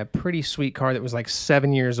did buy a pretty sweet car that was like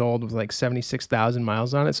 7 years old with like 76,000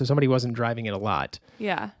 miles on it. So somebody wasn't driving it a lot.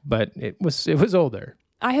 Yeah. But it was older.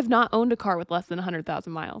 I have not owned a car with less than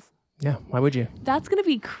 100,000 miles. Yeah, why would you? That's going to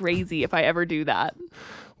be crazy if I ever do that.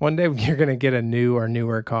 One day you're going to get a new or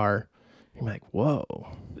newer car. You're like, whoa.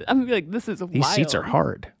 I'm going to be like, this is wild. These seats are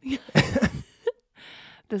hard.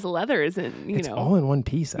 This leather isn't, it's all in one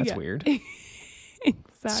piece. That's weird.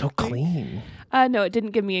 Exactly. So clean. No, it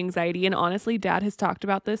didn't give me anxiety. And honestly, Dad has talked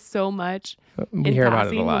about this so much We hear about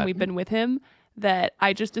it a lot. when we've been with him that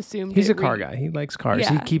I just assumed he's a car guy. He likes cars.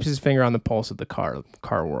 Yeah. He keeps his finger on the pulse of the car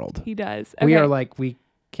world. He does. We are like, we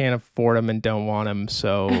can't afford them and don't want them.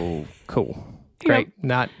 So cool. Great.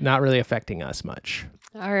 Yep. Not really affecting us much.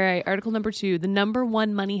 All right. Article number 2. The number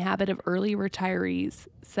 1 money habit of early retirees,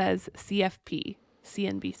 says CFP,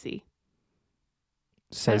 CNBC.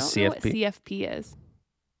 Says CFP. Know what CFP is.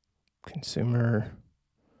 Consumer.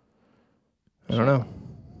 I don't know.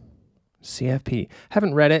 CFP.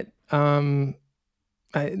 Haven't read it.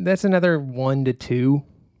 That's another 1 to 2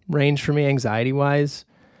 range for me, anxiety wise.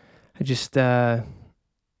 I just, I'm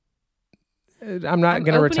not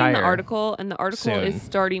going to retire. The article, and the article soon. is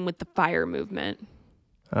starting with the FIRE movement.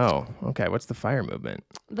 Oh, okay. What's the FIRE movement?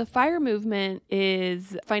 The FIRE movement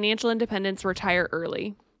is Financial Independence Retire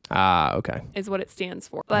Early. Ah, okay. Is what it stands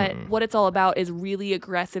for. But what it's all about is really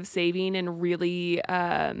aggressive saving and really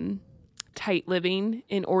tight living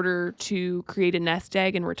in order to create a nest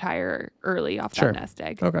egg and retire early off that nest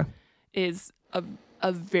egg. Okay. Is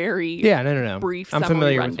a very brief I'm summary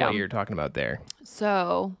familiar rundown. with what you're talking about there.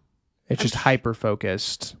 So it's just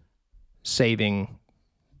hyper-focused saving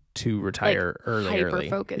to retire early.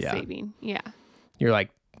 Hyper-focused saving. Yeah. You're like,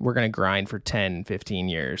 we're going to grind for 10, 15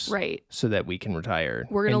 years. Right. So that we can retire.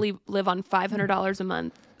 We're going to live on $500 a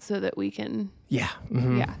month so that we can. Yeah.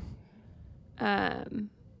 Mm-hmm. Yeah.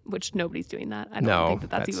 Which nobody's doing that. I don't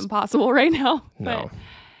think that's even possible right now. No.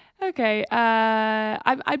 But, okay.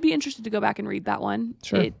 I'd be interested to go back and read that one.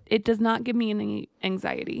 Sure. It does not give me any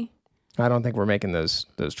anxiety. I don't think we're making those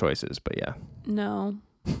choices, but yeah. No.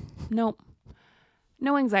 Nope.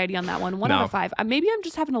 No anxiety on that one. 1 out of 5. Maybe I'm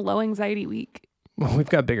just having a low anxiety week. Well, we've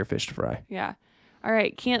got bigger fish to fry. Yeah. All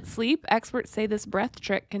right. Can't sleep. Experts say this breath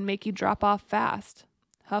trick can make you drop off fast.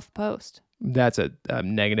 HuffPost. That's a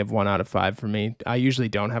negative 1 out of 5 for me. I usually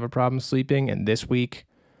don't have a problem sleeping, and this week,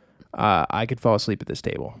 I could fall asleep at this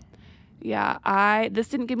table. Yeah, this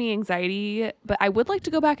didn't give me anxiety, but I would like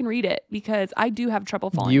to go back and read it because I do have trouble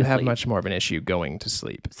falling asleep. You have much more of an issue going to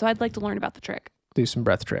sleep. So I'd like to learn about the trick. Do some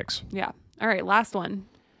breath tricks. Yeah. All right, last one.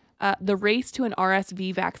 The race to an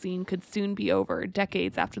RSV vaccine could soon be over,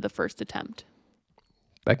 decades after the first attempt.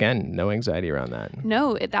 Again, no anxiety around that.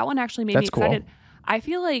 No, that one actually made me excited. Cool. I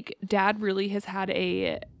feel like Dad really has had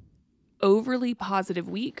a overly positive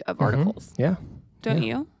week of articles. Yeah. Don't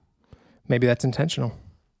you? Maybe that's intentional.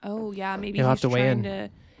 Oh, yeah. Maybe He'll he's have to weigh in.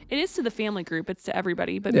 It is to the family group. It's to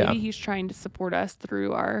everybody. But maybe he's trying to support us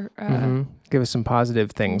through our... Give us some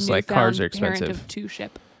positive things like cars are expensive. Parent of 2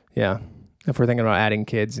 ship. Yeah. If we're thinking about adding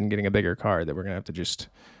kids and getting a bigger car, that we're going to have to just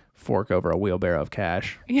fork over a wheelbarrow of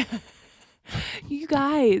cash. Yeah. You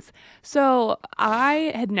guys. So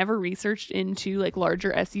I had never researched into like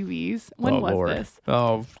larger SUVs. When was this?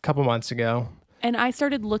 Oh, a couple months ago. And I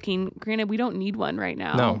started looking. Granted, we don't need one right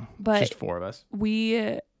now. No, but just 4 of us.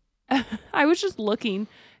 I was just looking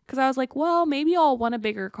Because I was like, well, maybe I'll want a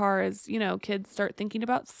bigger car as, you know, kids start thinking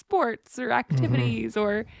about sports or activities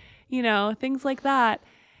or, you know, things like that.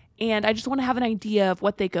 And I just want to have an idea of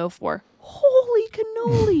what they go for. Holy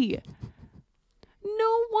cannoli.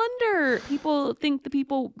 No wonder people think the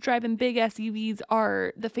people driving big SUVs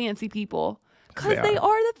are the fancy people. Because they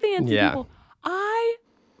are the fancy people.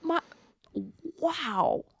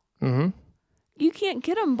 Wow. Mm-hmm. You can't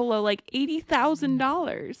get them below like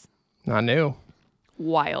 $80,000. Not new.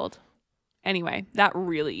 Wild. Anyway, that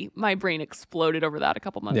really, my brain exploded over that a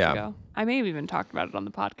couple months ago. I may have even talked about it on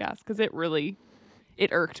the podcast because it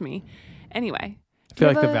irked me. Anyway. I feel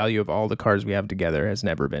like the value of all the cars we have together has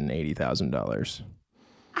never been $80,000.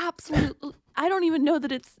 Absolutely. I don't even know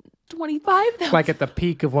that it's $25,000. Like at the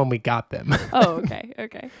peak of when we got them. Oh, okay.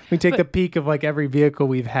 Okay. We take the peak of like every vehicle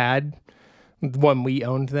we've had when we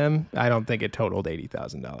owned them. I don't think it totaled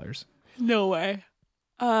 $80,000. No way.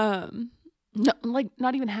 No, like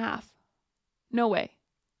not even half. No way.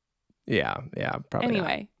 Yeah, probably.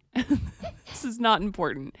 Anyway, this is not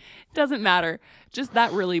important. It doesn't matter. Just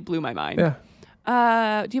that really blew my mind. Yeah.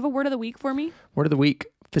 Do you have a word of the week for me? Word of the week: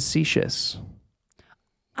 facetious.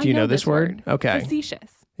 Do you know this word? Okay.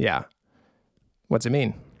 Facetious. Yeah. What's it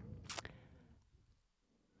mean?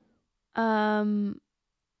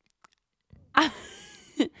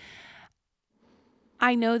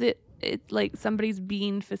 I know that it's like somebody's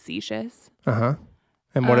being facetious. Uh-huh.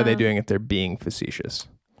 And what are they doing if they're being facetious?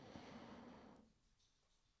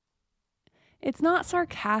 It's not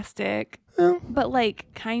sarcastic, but like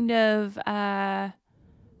kind of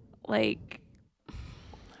like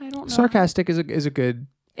I don't know. Sarcastic is a good.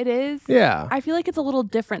 It is? Yeah. I feel like it's a little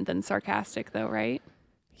different than sarcastic though, right?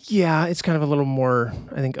 Yeah, it's kind of a little more,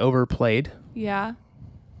 I think, overplayed. Yeah.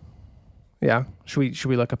 Yeah. Should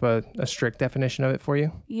we look up a strict definition of it for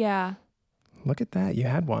you? Yeah. Look at that. You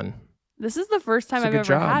had one. This is the first time I've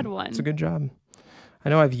ever had one. It's a good job. I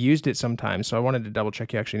know I've used it sometimes, so I wanted to double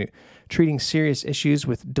check you actually knew. Treating serious issues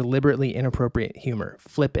with deliberately inappropriate humor.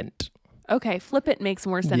 Flippant. Okay, flippant makes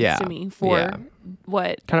more sense to me for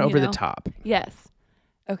what kind of over the top. Yes.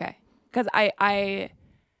 Okay. Because I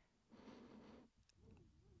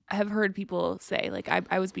have heard people say like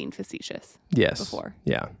I was being facetious. Yes. Before.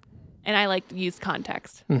 Yeah. And I like used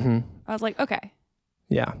context. Mm-hmm. I was like, okay.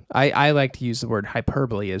 Yeah. I like to use the word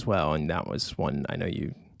hyperbole as well, and that was one I know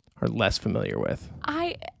you are less familiar with.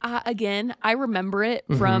 I remember it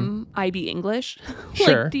from IB English.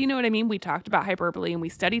 Sure. Do you know what I mean? We talked about hyperbole and we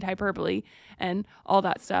studied hyperbole and all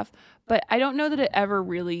that stuff, but I don't know that it ever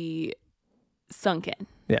really sunk in.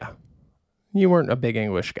 Yeah. You weren't a big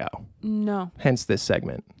English gal. No. Hence this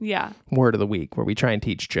segment. Yeah. Word of the week, where we try and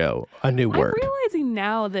teach Joe a new word. I'm realizing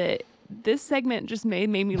now that this segment just made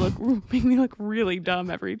me look really dumb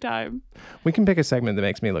every time. We can pick a segment that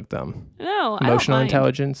makes me look dumb. No, Emotional I don't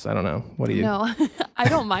intelligence. I don't know. What do you? No, I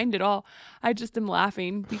don't mind at all. I just am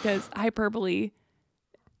laughing because hyperbole.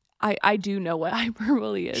 I do know what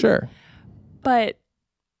hyperbole is. Sure. But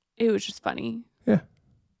it was just funny. Yeah.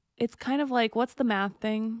 It's kind of like, what's the math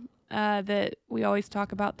thing that we always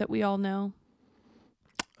talk about that we all know?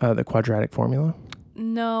 The quadratic formula.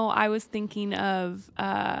 No, I was thinking of.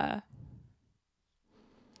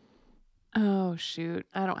 Oh, shoot.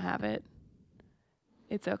 I don't have it.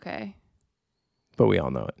 It's okay. But we all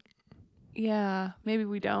know it. Yeah, maybe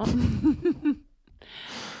we don't.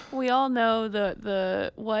 We all know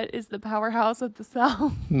the what is the powerhouse of the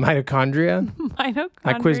cell? Mitochondria? Mitochondria.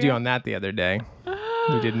 I quizzed you on that the other day.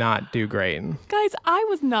 You did not do great. Guys, I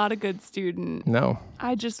was not a good student. No.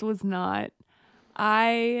 I just was not.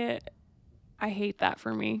 I hate that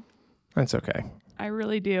for me. That's okay. I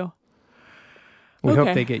really do. We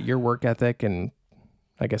hope they get your work ethic and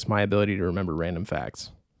I guess my ability to remember random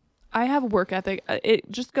facts. I have a work ethic.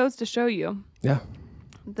 It just goes to show you. Yeah.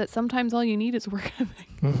 That sometimes all you need is work ethic.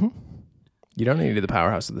 Mm-hmm. You don't need the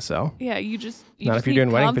powerhouse of the cell. Yeah, you just not just if you're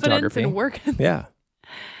doing wedding photography. And work ethic. Yeah.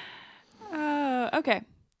 Okay.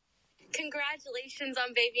 Congratulations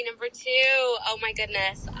on baby number 2. Oh my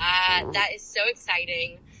goodness. That is so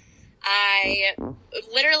exciting. I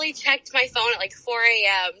literally checked my phone at like 4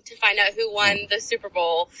 a.m. to find out who won the Super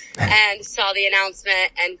Bowl and saw the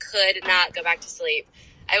announcement and could not go back to sleep.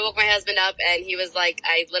 I woke my husband up and he was like,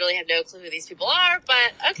 I literally have no clue who these people are,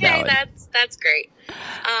 but okay, Valid. that's great.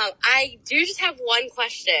 I do just have one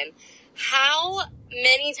question. How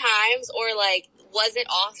many times, or like, was it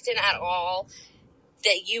often at all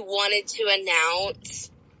that you wanted to announce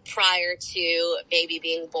prior to baby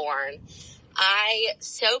being born? I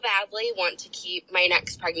so badly want to keep my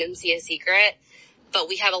next pregnancy a secret, but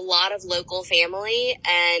we have a lot of local family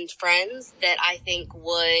and friends that I think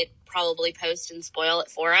would probably post and spoil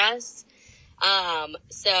it for us.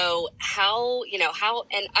 So how,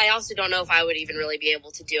 and I also don't know if I would even really be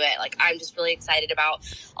able to do it. Like, I'm just really excited about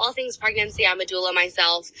all things pregnancy. I'm a doula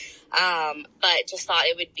myself. But just thought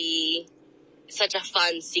it would be such a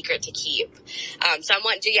fun secret to keep. So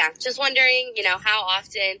just wondering, how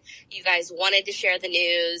often you guys wanted to share the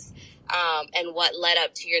news, and what led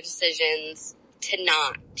up to your decisions to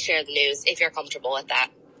not share the news, if you're comfortable with that.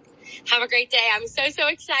 Have a great day. I'm so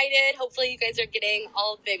excited. Hopefully you guys are getting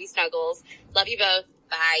all the baby snuggles. Love you both.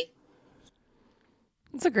 Bye.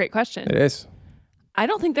 It's a great question. It is. I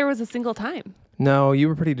don't think there was a single time. No, you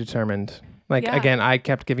were pretty determined. Like, Yeah. again, I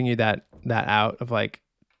kept giving you that out of like,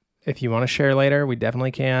 if you want to share later, we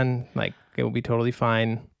definitely can. Like, it will be totally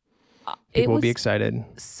fine. People will be excited.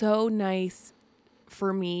 So nice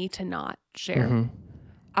for me to not share. Mm-hmm.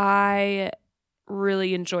 I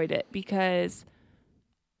really enjoyed it because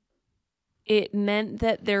it meant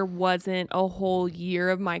that there wasn't a whole year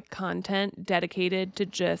of my content dedicated to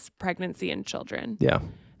just pregnancy and children.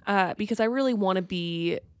 Yeah. Because I really want to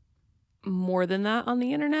be more than that on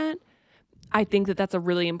the internet. I think that that's a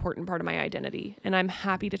really important part of my identity. And I'm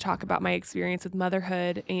happy to talk about my experience with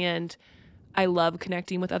motherhood. And I love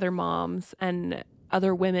connecting with other moms and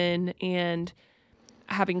other women and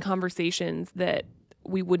having conversations that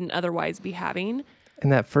we wouldn't otherwise be having.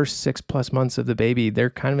 And that first 6+ months of the baby, they're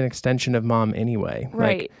kind of an extension of mom anyway.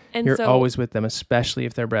 Right. Like, And you're so, always with them, especially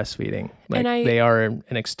if they're breastfeeding. Like, they are an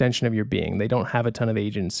extension of your being. They don't have a ton of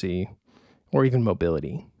agency or even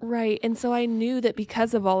mobility. Right. And so I knew that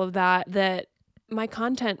because of all of that, that my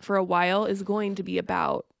content for a while is going to be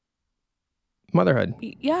about motherhood.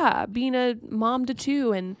 Yeah. Being a mom to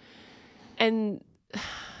two. And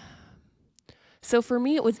so for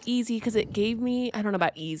me, it was easy because it gave me, I don't know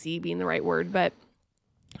about easy being the right word, but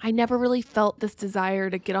I never really felt this desire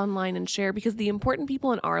to get online and share because the important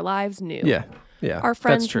people in our lives knew. Yeah. Yeah. Our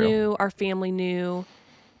friends knew, our family knew.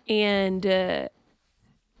 And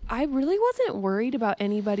I really wasn't worried about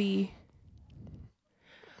anybody.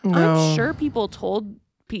 No. I'm sure people told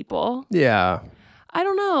people. Yeah. I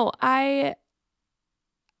don't know. I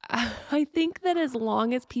think that as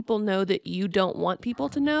long as people know that you don't want people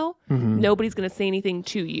to know, nobody's going to say anything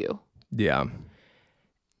to you. Yeah.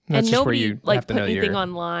 That's and just nobody where you like have to put know anything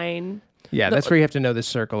online. Yeah, that's where you have to know the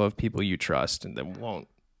circle of people you trust and that won't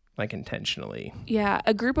like intentionally. Yeah,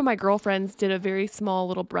 a group of my girlfriends did a very small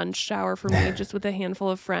little brunch shower for me just with a handful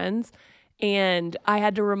of friends. And I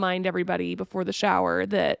had to remind everybody before the shower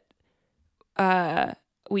that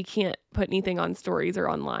we can't put anything on stories or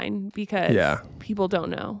online because people don't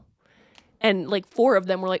know. And like 4 of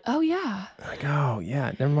them were like, oh, yeah. Like, oh,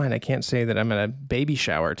 yeah, never mind. I can't say that I'm at a baby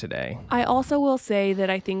shower today. I also will say that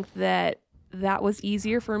I think that was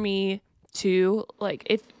easier for me to, like,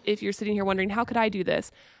 if you're sitting here wondering, how could I do this?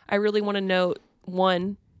 I really want to note,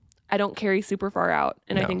 1, I don't carry super far out.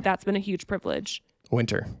 And I think that's been a huge privilege.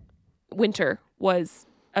 Winter was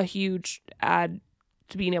a huge add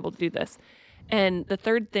to being able to do this. And the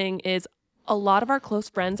third thing is a lot of our close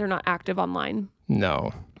friends are not active online.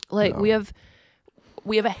 No. Like we have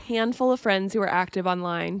a handful of friends who are active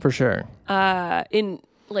online. For sure. In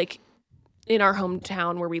our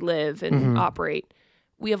hometown where we live and operate.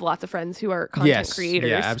 We have lots of friends who are content creators.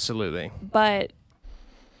 Yeah, absolutely. But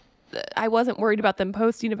I wasn't worried about them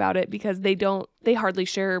posting about it because they hardly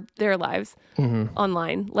share their lives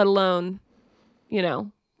online, let alone,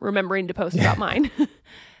 remembering to post about mine.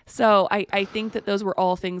 So I think that those were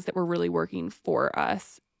all things that were really working for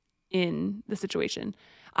us in the situation.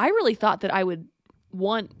 I really thought that I would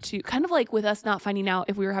want to, kind of like with us not finding out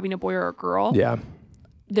if we were having a boy or a girl. Yeah.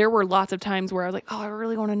 There were lots of times where I was like, oh, I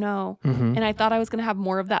really want to know. And I thought I was going to have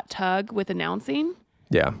more of that tug with announcing.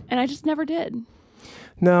 Yeah. And I just never did.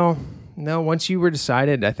 No. Once you were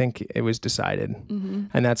decided, I think it was decided.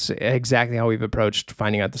 And that's exactly how we've approached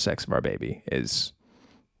finding out the sex of our baby is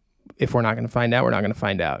if we're not going to find out, we're not going to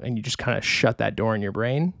find out. And you just kind of shut that door in your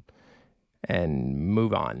brain and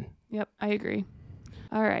move on. Yep, I agree.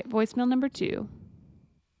 All right, voicemail number 2.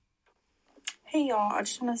 Hey, y'all. I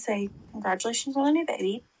just want to say congratulations on the new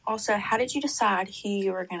baby. Also, how did you decide who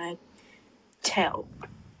you were going to tell?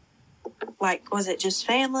 Like, was it just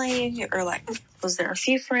family? Or, like, was there a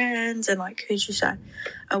few friends? And, like, who'd you say,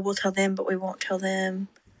 oh, we'll tell them, but we won't tell them?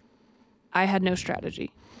 I had no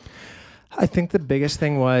strategy. I think the biggest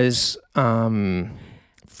thing was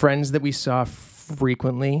friends that we saw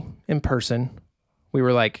frequently in person. We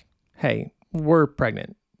were like, hey, we're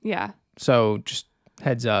pregnant. Yeah. So just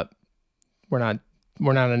heads up. We're not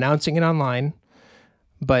announcing it online,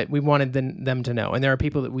 but we wanted them to know. And there are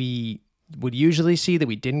people that we would usually see that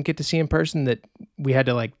we didn't get to see in person that we had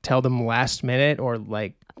to like tell them last minute or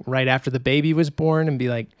like right after the baby was born and be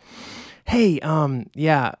like, Hey,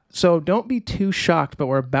 yeah, so don't be too shocked, but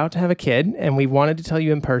we're about to have a kid, and we wanted to tell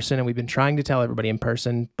you in person, and we've been trying to tell everybody in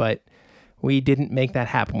person, but we didn't make that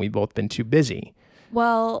happen. We've both been too busy.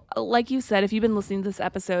 Well, like you said, if you've been listening to this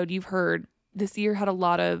episode, you've heard this year had a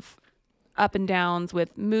lot of up and downs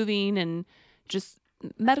with moving and just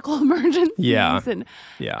medical emergencies. Yeah. And,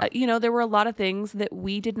 Yeah. there were a lot of things that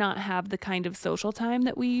we did not have the kind of social time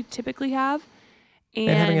that we typically have. And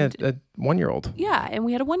having a 1-year-old. Yeah, and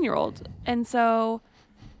we had a 1-year-old. And so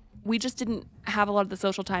we just didn't have a lot of the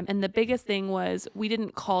social time. And the biggest thing was we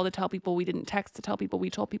didn't call to tell people. We didn't text to tell people. We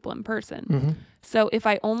told people in person. Mm-hmm. So if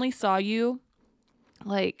I only saw you,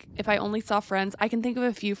 like if I only saw friends, I can think of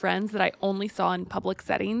a few friends that I only saw in public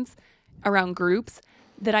settings around groups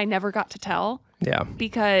that I never got to tell. Yeah.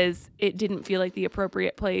 Because it didn't feel like the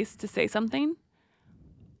appropriate place to say something.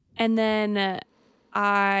 And then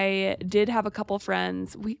I did have a couple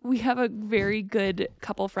friends. We have a very good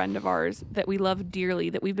couple friend of ours that we love dearly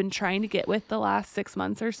that we've been trying to get with the last 6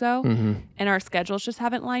 months or so. Mm-hmm. And our schedules just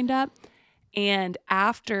haven't lined up. And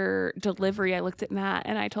after delivery, I looked at Matt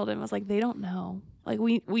and I told him, I was like, they don't know. Like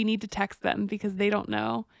we need to text them because they don't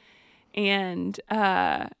know. And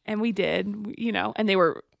we did, and they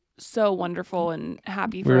were so wonderful and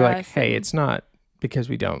happy for us. We were like, hey, it's not because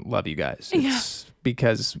we don't love you guys. It's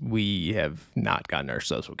because we have not gotten our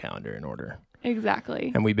social calendar in order.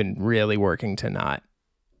 Exactly. And we've been really working to not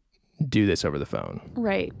do this over the phone.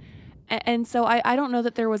 Right. And so I don't know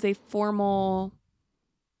that there was a formal,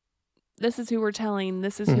 this is who we're telling,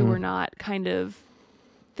 this is who we're not kind of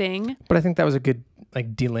thing. But I think that was a good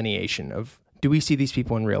delineation of, do we see these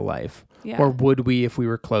people in real life? Yeah. Or would we if we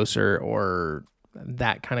were closer, or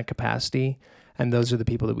that kind of capacity? And those are the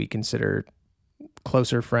people that we consider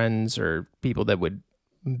closer friends, or people that would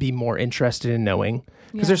be more interested in knowing.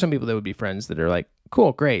 Because there's some people that would be friends that are like,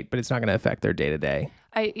 cool, great, but it's not going to affect their day to day.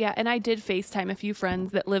 And I did FaceTime a few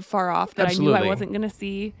friends that live far off that Absolutely. I knew I wasn't going to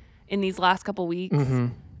see in these last couple weeks.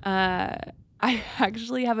 I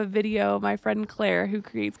actually have a video. My friend Claire, who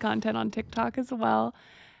creates content on TikTok as well,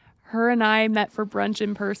 her and I met for brunch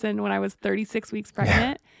in person when I was 36 weeks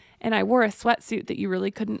pregnant. And I wore a sweatsuit that you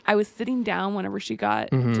really couldn't. I was sitting down whenever she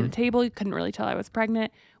got to the table. You couldn't really tell I was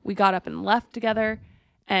pregnant. We got up and left together.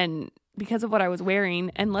 And because of what I was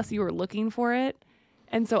wearing, unless you were looking for it.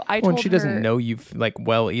 And so I told her. And she doesn't know you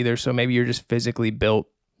well either. So maybe you're just physically built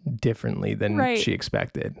differently than she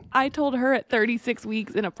expected. I told her at 36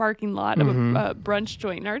 weeks in a parking lot of a brunch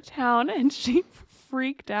joint in our town. And she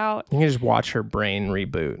freaked out. You can just watch her brain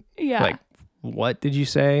reboot. Yeah. Like, what did you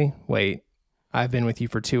say? Wait. I've been with you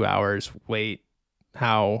for 2 hours. Wait,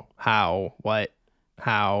 how, what,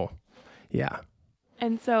 how? Yeah.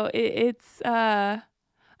 And so it's, I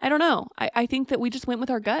don't know. I think that we just went with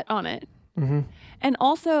our gut on it. Mm-hmm. And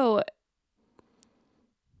also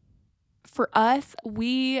for us,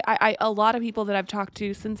 a lot of people that I've talked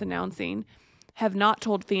to since announcing have not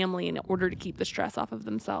told family in order to keep the stress off of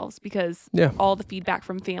themselves, because all the feedback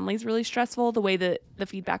from family is really stressful. The way that the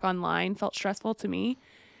feedback online felt stressful to me.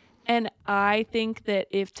 And I think that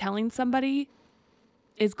if telling somebody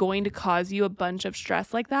is going to cause you a bunch of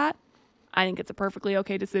stress like that, I think it's a perfectly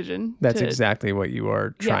okay decision. That's exactly what you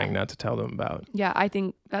are trying not to tell them about. Yeah, I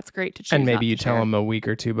think that's great to choose. And maybe you tell them a week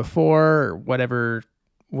or two before, or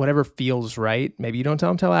whatever feels right. Maybe you don't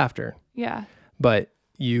tell them till after. Yeah. But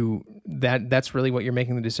that's really what you're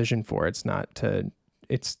making the decision for. It's not to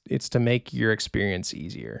it's to make your experience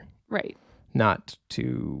easier. Right. Not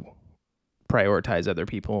to prioritize other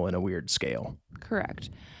people in a weird scale. Correct.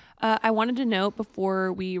 I wanted to note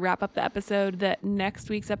before we wrap up the episode that next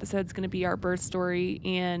week's episode is going to be our birth story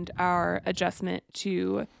and our adjustment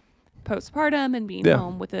to postpartum and being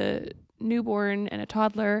home with a newborn and a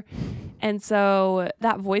toddler. And so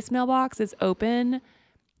that voicemail box is open.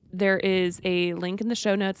 There is a link in the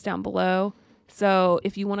show notes down below. So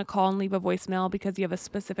if you want to call and leave a voicemail because you have a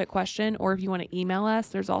specific question, or if you want to email us,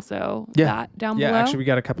 there's also that down below. Yeah, actually we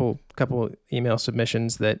got a couple email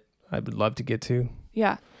submissions that I would love to get to.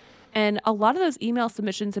 Yeah. And a lot of those email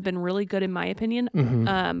submissions have been really good, in my opinion,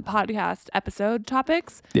 podcast episode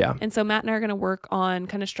topics. Yeah. And so Matt and I are going to work on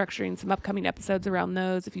kind of structuring some upcoming episodes around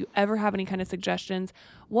those. If you ever have any kind of suggestions,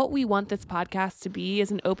 what we want this podcast to be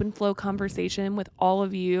is an open flow conversation with all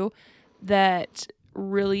of you that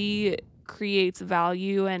really creates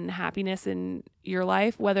value and happiness in your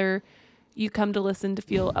life, whether you come to listen to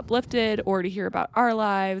feel uplifted or to hear about our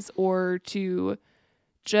lives or to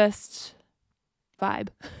just vibe.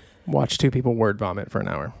 Watch two people word vomit for an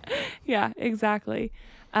hour. Yeah, exactly.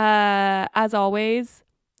 As always,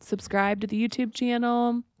 subscribe to the YouTube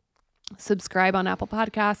channel, subscribe on Apple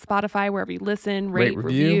Podcasts, Spotify, wherever you listen, rate,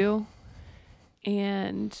 review,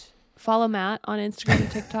 and Follow Matt on Instagram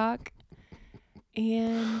and TikTok.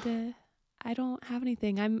 And I don't have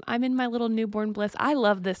anything. I'm in my little newborn bliss. I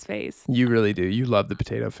love this phase. You really do. You love the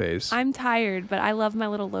potato phase. I'm tired, but I love my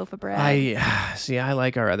little loaf of bread. I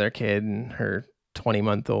like our other kid and her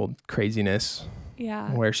 20-month-old craziness.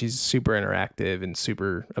 Yeah. Where she's super interactive and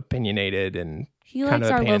super opinionated and He kind likes of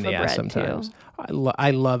a our pain loaf in the of ass bread sometimes. too.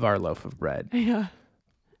 I love our loaf of bread. Yeah.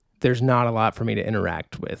 There's not a lot for me to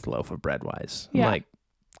interact with loaf of bread wise. Yeah. I'm like,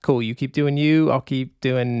 cool, you keep doing you, I'll keep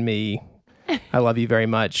doing me. I love you very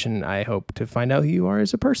much, and I hope to find out who you are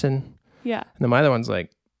as a person. Yeah. And then my other one's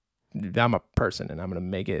like, I'm a person, and I'm going to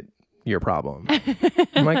make it your problem.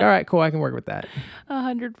 I'm like, all right, cool, I can work with that.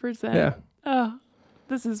 100%. Yeah. Oh,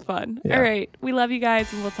 this is fun. Yeah. All right. We love you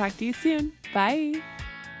guys, and we'll talk to you soon. Bye.